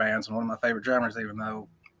favorite bands and one of my favorite drummers, even though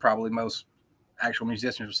probably most actual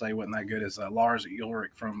musicians would say he wasn't that good, is Lars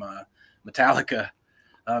Ulrich from Metallica.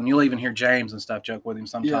 You'll even hear James and stuff joke with him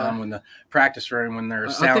sometime when the practice room, when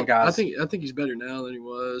there's sound guys. I think he's better now than he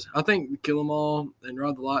was. I think Kill 'Em All and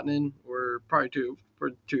Ride the Lightning were probably two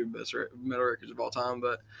best metal records of all time,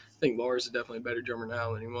 but I think Lars is definitely a better drummer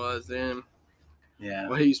now than he was then. Yeah.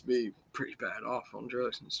 Well, he used to be pretty bad off on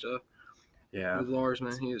drugs and stuff. Yeah. With Lars,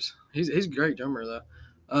 man, he's a great drummer though.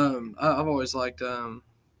 I've always liked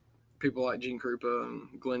people like Gene Krupa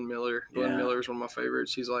and Glenn Miller. Glenn Miller is one of my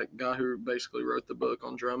favorites. He's like a guy who basically wrote the book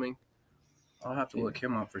on drumming. I'll have to look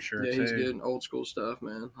him up for sure. Yeah, too. he's good. Old school stuff,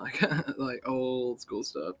 man. Like old school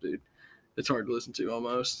stuff, dude. It's hard to listen to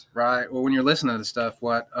almost. Right. Well, when you're listening to the stuff,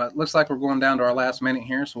 it looks like we're going down to our last minute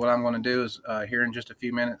here. So what I'm going to do is here in just a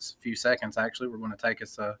few seconds, actually, we're going to take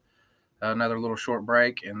us a another little short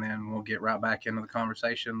break, and then we'll get right back into the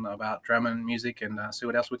conversation about drumming music and see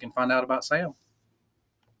what else we can find out about Sam.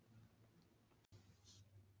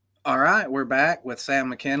 All right, we're back with Sam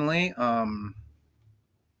McKinley. A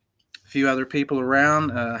few other people around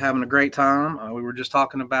having a great time. We were just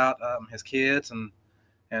talking about his kids and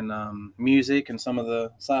music and some of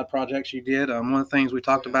the side projects you did. One of the things we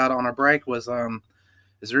talked about on our break was,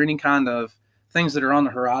 is there any kind of things that are on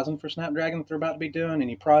the horizon for Snapdragon that they're about to be doing?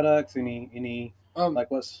 Any products? Any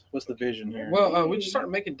like what's the vision here? Well, we just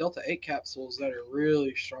started making Delta 8 capsules that are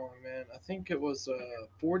really strong, man. I think it was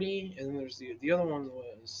 40, and then there's the other one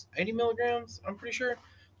was 80 milligrams, I'm pretty sure.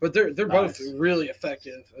 But they're both really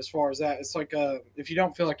effective as far as that. It's like if you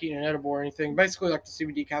don't feel like eating an edible or anything, basically like the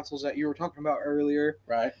CBD capsules that you were talking about earlier.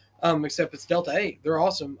 Right. Except it's Delta 8. They're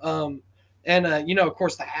awesome. And of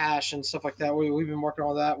course, the hash and stuff like that. We've been working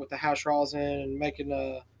on that with the hash rosin and making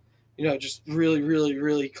just really, really,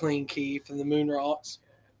 really clean keef and the moon rocks.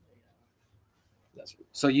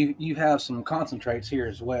 So you have some concentrates here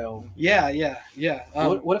as well. Yeah.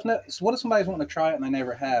 What if somebody's wanting to try it and they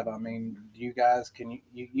never have? I mean, do you guys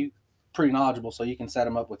you pretty knowledgeable, so you can set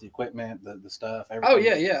them up with the equipment, the stuff, everything?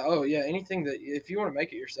 Oh yeah. Anything that if you want to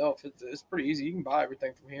make it yourself, it's pretty easy. You can buy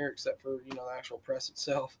everything from here except for the actual press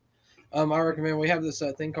itself. I recommend we have this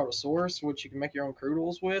thing called a source, which you can make your own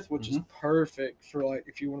crudels with, which is perfect for like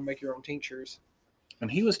if you want to make your own tinctures.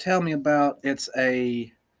 And he was telling me about it's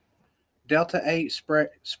a Delta 8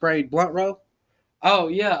 sprayed blunt roll. Oh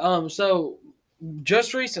yeah. So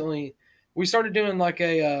just recently we started doing like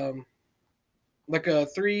a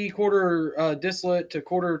 3/4 distillate to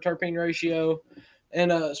quarter terpene ratio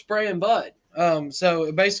and spray and bud.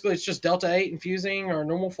 So basically it's just Delta 8 infusing our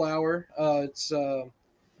normal flower. It's a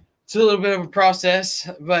little bit of a process,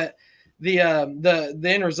 but the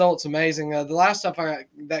end result's amazing. The last stuff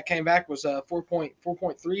that came back was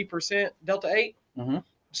 4.3% Delta 8. Mm-hmm.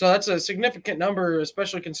 So that's a significant number,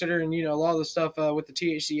 especially considering a lot of the stuff with the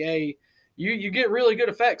THCA. You get really good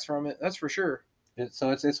effects from it. That's for sure.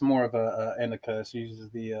 It's more of a indica. It uses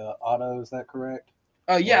the auto. Is that correct?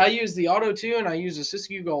 Yeah, I use the Auto 2 and I use the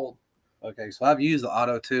Siskiyou Gold. Okay, so I've used the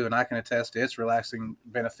Auto 2 and I can attest to its relaxing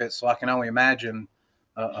benefits. So I can only imagine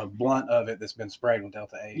a blunt of it that's been sprayed with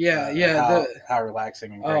Delta 8. Yeah. How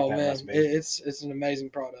relaxing and great that must be. It's an amazing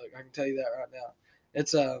product. I can tell you that right now.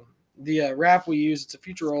 It's the wrap we use. It's a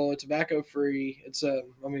Futurolo, tobacco free. It's that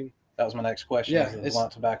was my next question. Yeah, it's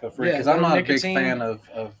blunt tobacco free because no I'm not nicotine. a big fan of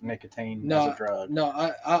nicotine as a drug. No,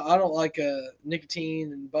 I don't like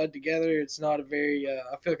nicotine and bud together. It's not a very.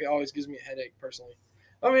 I feel like it always gives me a headache personally.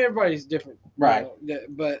 I mean, everybody's different, right?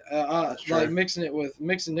 But I like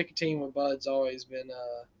mixing nicotine with bud's always been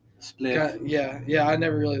split. Yeah. I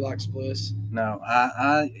never really liked spliffs. No,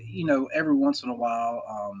 I every once in a while,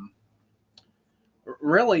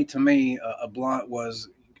 really to me, a blunt was,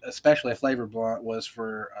 especially a flavored blunt, was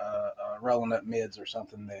for rolling up mids or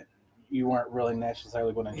something that you weren't really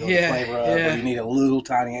necessarily going to enjoy the flavor of, or you need a little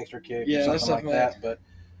tiny extra kick or something like that. But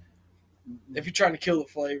if you're trying to kill the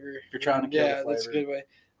flavor, that's a good way.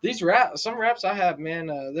 Some wraps I have,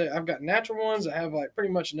 man, I've got natural ones that have like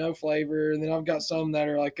pretty much no flavor, and then I've got some that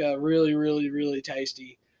are like really, really, really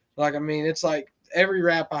tasty. Like, I mean, it's like every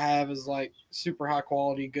wrap I have is like super high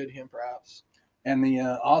quality, good hemp wraps. And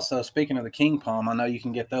also speaking of the King Palm, I know you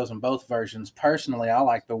can get those in both versions. Personally, I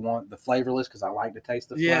like the flavorless because I like to taste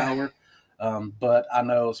the flower. But I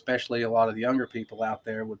know especially a lot of the younger people out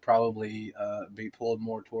there would probably be pulled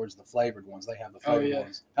more towards the flavored ones. They have the flavored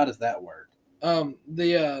ones. How does that work?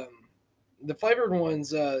 The flavored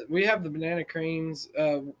ones, we have the banana creams.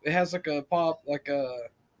 It has like a pop, like a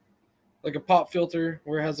pop filter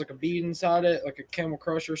where it has like a bead inside it, like a Camel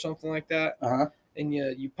Crush or something like that. And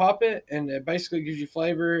you pop it, and it basically gives you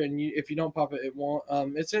flavor. And if you don't pop it, it won't.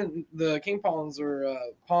 It's in the King Palms or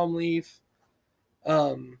palm leaf.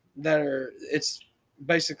 It's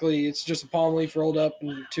just a palm leaf rolled up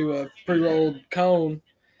into a pre-rolled cone,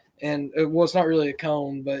 and it's not really a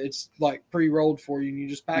cone, but it's like pre-rolled for you, and you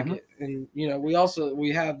just pack it. And we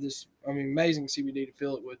have this amazing CBD to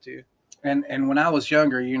fill it with too. And when I was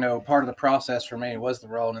younger, part of the process for me was the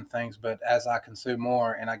rolling and things. But as I consume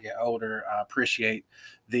more and I get older, I appreciate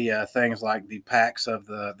the things like the packs of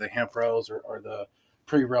the hemp rolls or the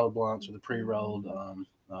pre-rolled blunts or the pre-rolled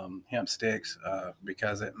hemp sticks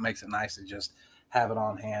because it makes it nice to just have it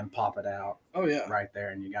on hand, pop it out. Oh yeah, right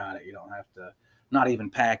there, and you got it. You don't have to not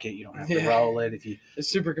even pack it. You don't have to roll it it's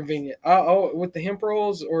super convenient. With the hemp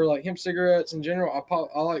rolls or like hemp cigarettes in general,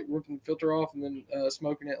 I like ripping the filter off and then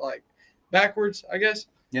smoking it like backwards, I guess.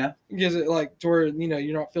 Yeah. Gives it like to where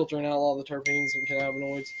you're not filtering out all the terpenes and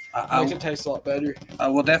cannabinoids. Makes it taste a lot better. I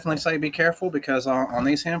will definitely say be careful because on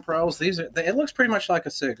these hemp rolls, it looks pretty much like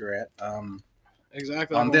a cigarette.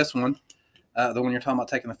 Exactly. On this one, the one you're talking about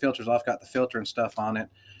taking the filters off, got the filter and stuff on it.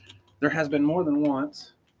 There has been more than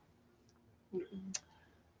once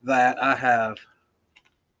that I have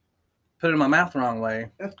put it in my mouth the wrong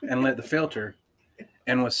way and lit the filter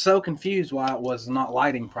and was so confused why it was not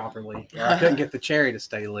lighting properly. Or I couldn't get the cherry to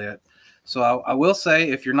stay lit. So I will say,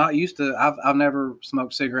 if you're not used to, I've never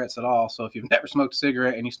smoked cigarettes at all. So if you've never smoked a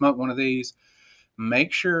cigarette and you smoke one of these,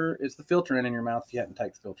 make sure it's the filter in your mouth if you haven't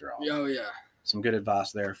taken the filter off. Oh yeah. Some good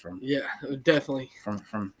advice there definitely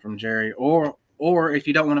from Jerry. Or if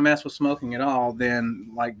you don't want to mess with smoking at all,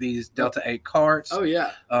 then like these Delta 8 carts. Oh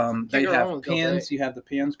yeah. They have pins. You have the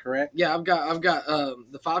pins, correct? Yeah, I've got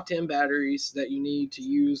the 510 batteries that you need to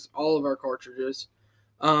use all of our cartridges.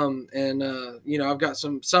 I've got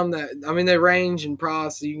some that they range in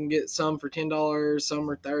price. You can get some for $10, some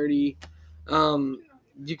are $30.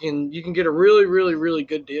 You can get a really, really, really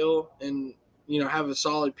good deal and have a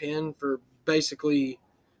solid pin for basically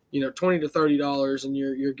 $20 to $30, and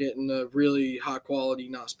you're getting a really high quality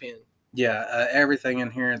nice pin. Yeah, everything in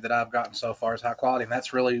here that I've gotten so far is high quality, and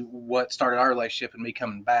that's really what started our relationship and me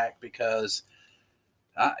coming back because,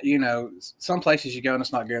 some places you go and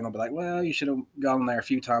it's not good, and they'll be like, well, you should have gone there a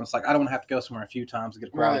few times. Like, I don't want to have to go somewhere a few times to get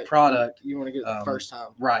a quality product. You want to get it the first time.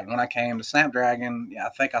 Right. When I came to Snapdragon, I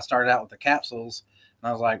think I started out with the capsules, and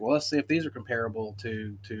I was like, well, let's see if these are comparable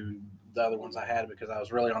to the other ones I had because I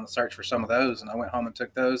was really on the search for some of those, and I went home and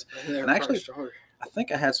took those. And actually, I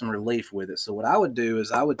think I had some relief with it. So what I would do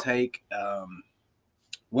is I would take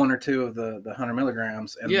one or two of the 100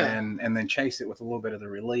 milligrams and then chase it with a little bit of the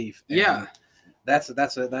relief. And that's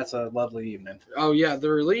a lovely evening. Oh yeah, the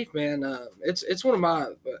relief, man. It's one of my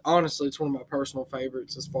personal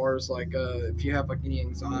favorites as far as like if you have like any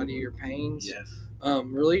anxiety or pains. Yes.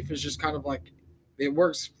 Relief is just kind of like it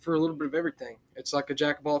works for a little bit of everything. It's like a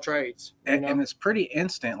jack of all trades. And it's pretty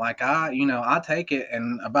instant. Like I take it,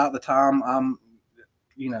 and about the time I'm,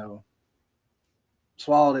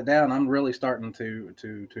 swallowed it down, I'm really starting to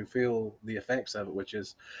feel the effects of it, which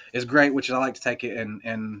is great. Which is I like to take it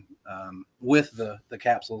and with the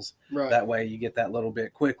capsules. Right. That way you get that little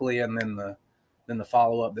bit quickly, and then the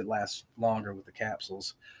follow up that lasts longer with the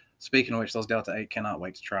capsules. Speaking of which, those Delta 8 cannot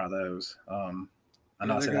wait to try those. I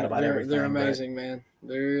know I say that about everything. They're amazing, man.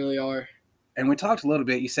 They really are. And we talked a little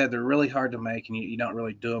bit. You said they're really hard to make, and you don't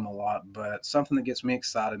really do them a lot. But something that gets me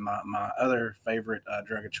excited, my other favorite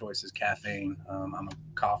drug of choice is caffeine. I'm a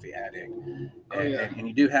coffee addict. And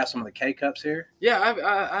you do have some of the K cups here. Yeah,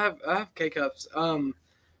 I have K cups.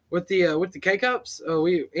 With the K cups,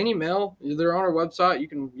 any mail, they're on our website. You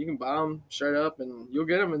can buy them straight up, and you'll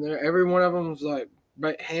get them in there. Every one of them is like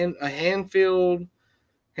hand filled.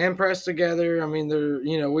 Hand pressed together. I mean, they're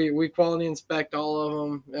we quality inspect all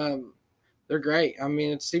of them. They're great. I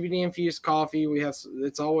mean, it's CBD infused coffee.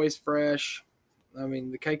 It's always fresh. I mean,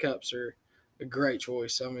 the K cups are a great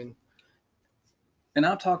choice. I mean, and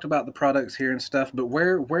I've talked about the products here and stuff, but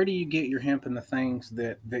where do you get your hemp and the things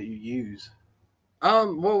that you use?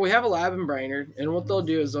 Well, we have a lab in Brainerd, and what they'll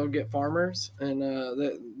do is they'll get farmers and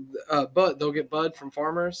they'll get bud from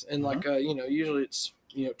farmers, and like usually it's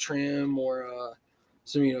trim or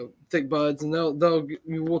some thick buds, and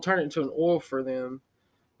we'll turn it into an oil for them.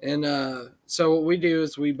 And so what we do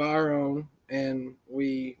is we buy our own and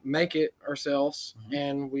we make it ourselves,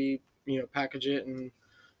 and we package it, and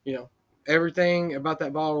everything about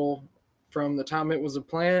that bottle from the time it was a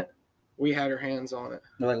plant, we had our hands on it.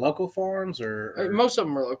 Are they local farms or? Most of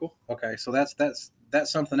them are local. Okay, so that's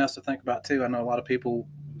something else to think about too. I know a lot of people,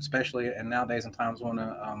 especially and nowadays in times, want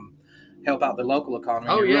to help out the local economy.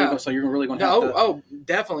 So you're really going to have to.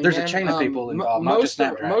 Definitely. There's a chain of people involved. Most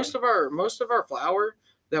of our flour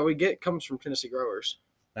that we get comes from Tennessee growers.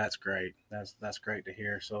 That's great. That's great to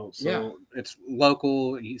hear. So it's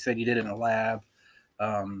local. You said you did it in a lab.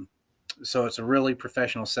 So it's a really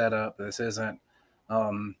professional setup. This isn't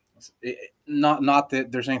not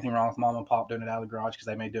that there's anything wrong with mom and pop doing it out of the garage, because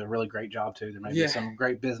they may do a really great job too. There may be some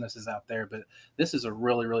great businesses out there, but this is a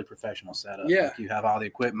really, really professional setup. Yeah. Like you have all the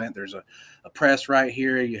equipment. There's a press right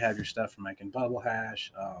here. You have your stuff for making bubble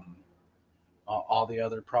hash, all the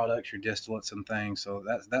other products, your distillates and things. So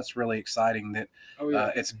that's really exciting that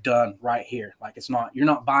it's done right here. Like you're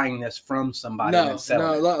not buying this from somebody. No,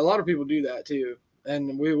 a lot of people do that too.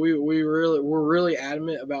 And we're really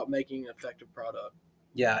adamant about making an effective product.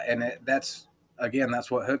 Yeah, and that's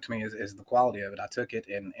what hooked me is the quality of it. I took it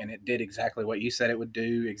and it did exactly what you said it would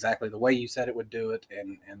do, exactly the way you said it would do it,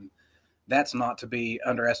 and that's not to be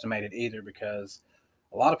underestimated either, because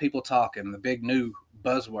a lot of people talking the big new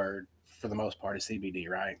buzzword for the most part is CBD,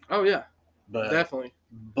 right? Oh yeah, But definitely.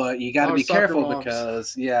 but you got to Oh, be soccer careful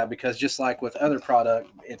moms. because just like with other product,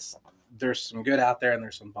 there's some good out there and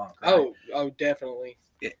there's some bunk. Right? Oh, definitely.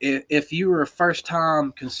 If you were a first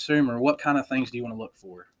time consumer, what kind of things do you want to look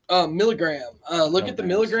for? Milligram. Look at the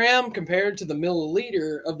milligram compared to the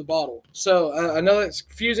milliliter of the bottle. So I know that's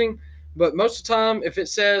confusing, but most of the time, if it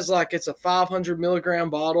says like it's a 500 milligram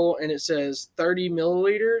bottle and it says 30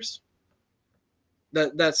 milliliters,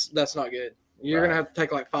 that's not good. You're gonna have to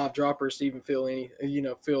take like 5 droppers to even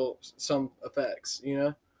feel some effects.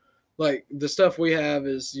 Like the stuff we have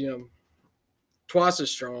is twice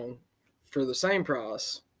as strong for the same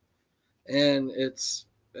price, and it's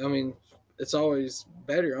always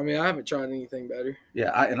better. I mean, I haven't tried anything better.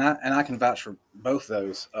 Yeah, I can vouch for both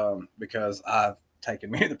those because I've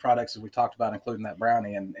taken many of the products as we talked about, including that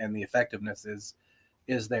brownie, and the effectiveness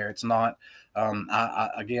is there. It's not.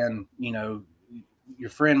 Again, your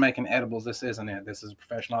friend making edibles. This isn't it. This is a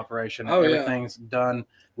professional operation. Oh, yeah. Everything's done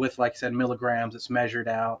with, like I said, milligrams. It's measured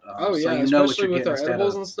out. So especially with our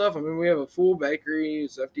edibles and stuff. I mean, we have a full bakery.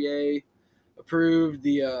 It's FDA approved.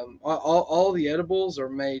 The all the edibles are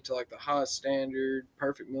made to like the highest standard,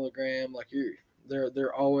 perfect milligram. Like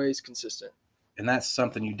they're always consistent. And that's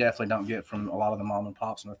something you definitely don't get from a lot of the mom and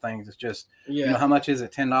pops and the things. It's just Yeah. how much is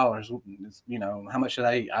it? $10. How much should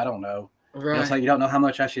I eat? I don't know. Right. It's like you don't know how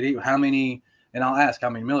much I should eat. How many? And I'll ask how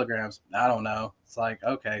many milligrams. I don't know. It's like,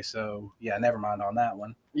 okay, so yeah, never mind on that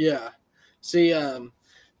one. Yeah. See,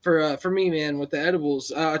 for me, man, with the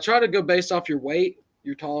edibles, I try to go based off your weight,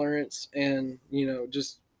 your tolerance, and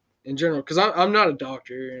just in general, because I'm not a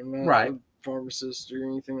doctor, I'm not Right. a pharmacist or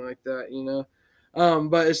anything like that,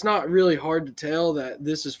 but it's not really hard to tell that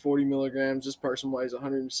this is 40 milligrams. This person weighs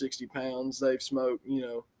 160 pounds. They've smoked,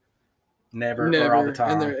 Never or all the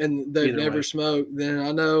time. and they've Either never way. smoked. Then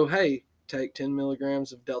I know, hey, take 10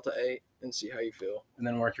 milligrams of Delta 8 and see how you feel. And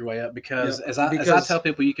then work your way up because Yep, as I because- tell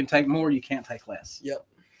people, you can take more, you can't take less. Yep.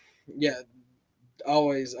 Yeah.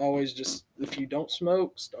 Always just, if you don't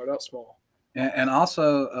smoke, start out small. And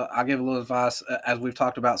also, I'll give a little advice. As we've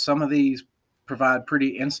talked about, some of these provide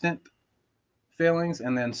pretty instant feelings,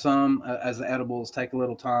 and then some, as the edibles, take a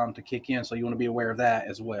little time to kick in. So you want to be aware of that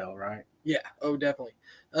as well, right? Yeah. Oh, definitely.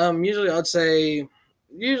 Usually I'd say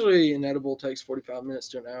an edible takes 45 minutes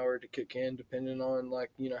to an hour to kick in, depending on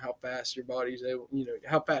how fast your body's able,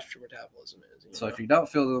 how fast your metabolism is. So if you don't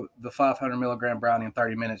feel the 500 milligram brownie in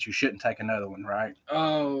 30 minutes, you shouldn't take another one, right?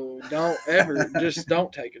 Oh, don't ever, just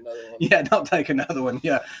don't take another one. Yeah, don't take another one.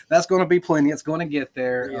 Yeah, that's going to be plenty. It's going to get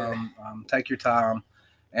there. Yeah. Take your time.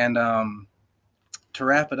 And to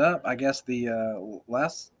wrap it up, I guess the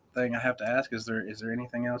last thing I have to ask is there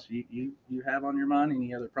anything else you have on your mind?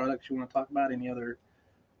 Any other products you want to talk about?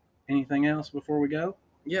 Anything else before we go?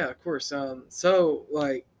 Yeah, of course. So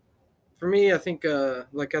like for me, I think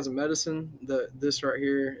like as a medicine, this right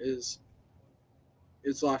here it's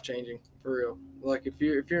life changing for real. Like if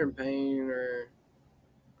you're in pain or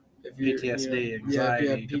if you're PTSD, if anxiety, you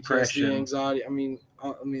have PTSD, depression. anxiety. I mean,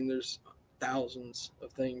 there's thousands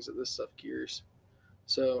of things that this stuff cures.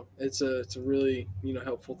 So it's a really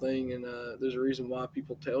helpful thing, and there's a reason why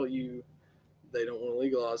people tell you they don't want to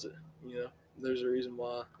legalize it. There's a reason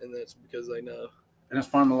why, and that's because they know. And it's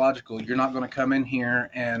pharmacological. You're not going to come in here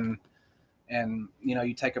and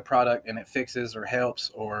you take a product and it fixes or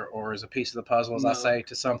helps or is a piece of the puzzle, as I No. say,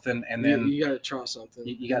 to something, and then you got to try something.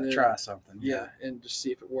 you got And to then- try something. Yeah, and just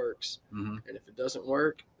see if it works. Mm-hmm. And if it doesn't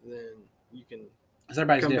work, then you can Because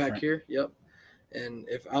everybody's come different. back here. Yep. And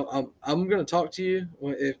if I'm going to talk to you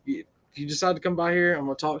if you decide to come by here, I'm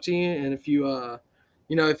going to talk to you. And if you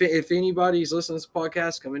if anybody's listening to this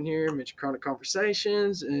podcast, come in here, mention Chronic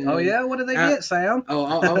Conversations. And, Oh yeah, what do they get, Sam? Oh,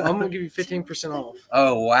 I'm going to give you 15% off.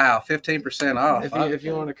 Oh wow, 15% off. If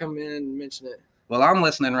you want to come in and mention it. Well, I'm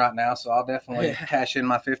listening right now, so I'll definitely cash in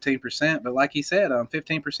my 15%. But like he said,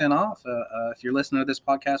 15% off. If you're listening to this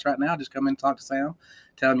podcast right now, just come in and talk to Sam.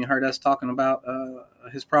 Tell him you heard us talking about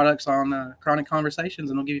his products on Chronic Conversations,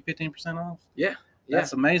 and we'll give you 15% off. Yeah.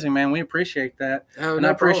 That's amazing, man. We appreciate that. Oh, And no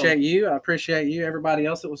I appreciate problem. you. I appreciate you, everybody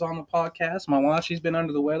else that was on the podcast. My wife, she's been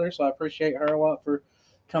under the weather, so I appreciate her a lot for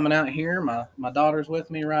coming out here. My daughter's with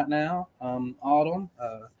me right now, Autumn.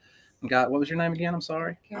 What was your name again? I'm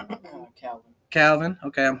sorry. Calvin. Calvin.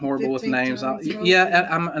 Okay, I'm horrible with 15 names. times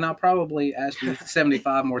And I'll probably ask you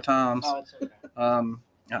 75 more times. Oh, it's okay.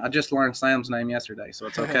 I just learned Sam's name yesterday, so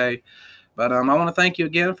it's okay. But I want to thank you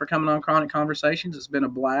again for coming on Chronic Conversations. It's been a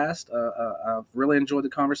blast. I've really enjoyed the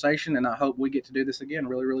conversation, and I hope we get to do this again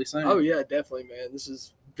really, really soon. Oh, yeah, definitely, man. This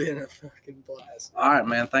has been a fucking blast. All right,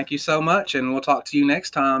 man. Thank you so much, and we'll talk to you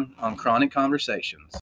next time on Chronic Conversations.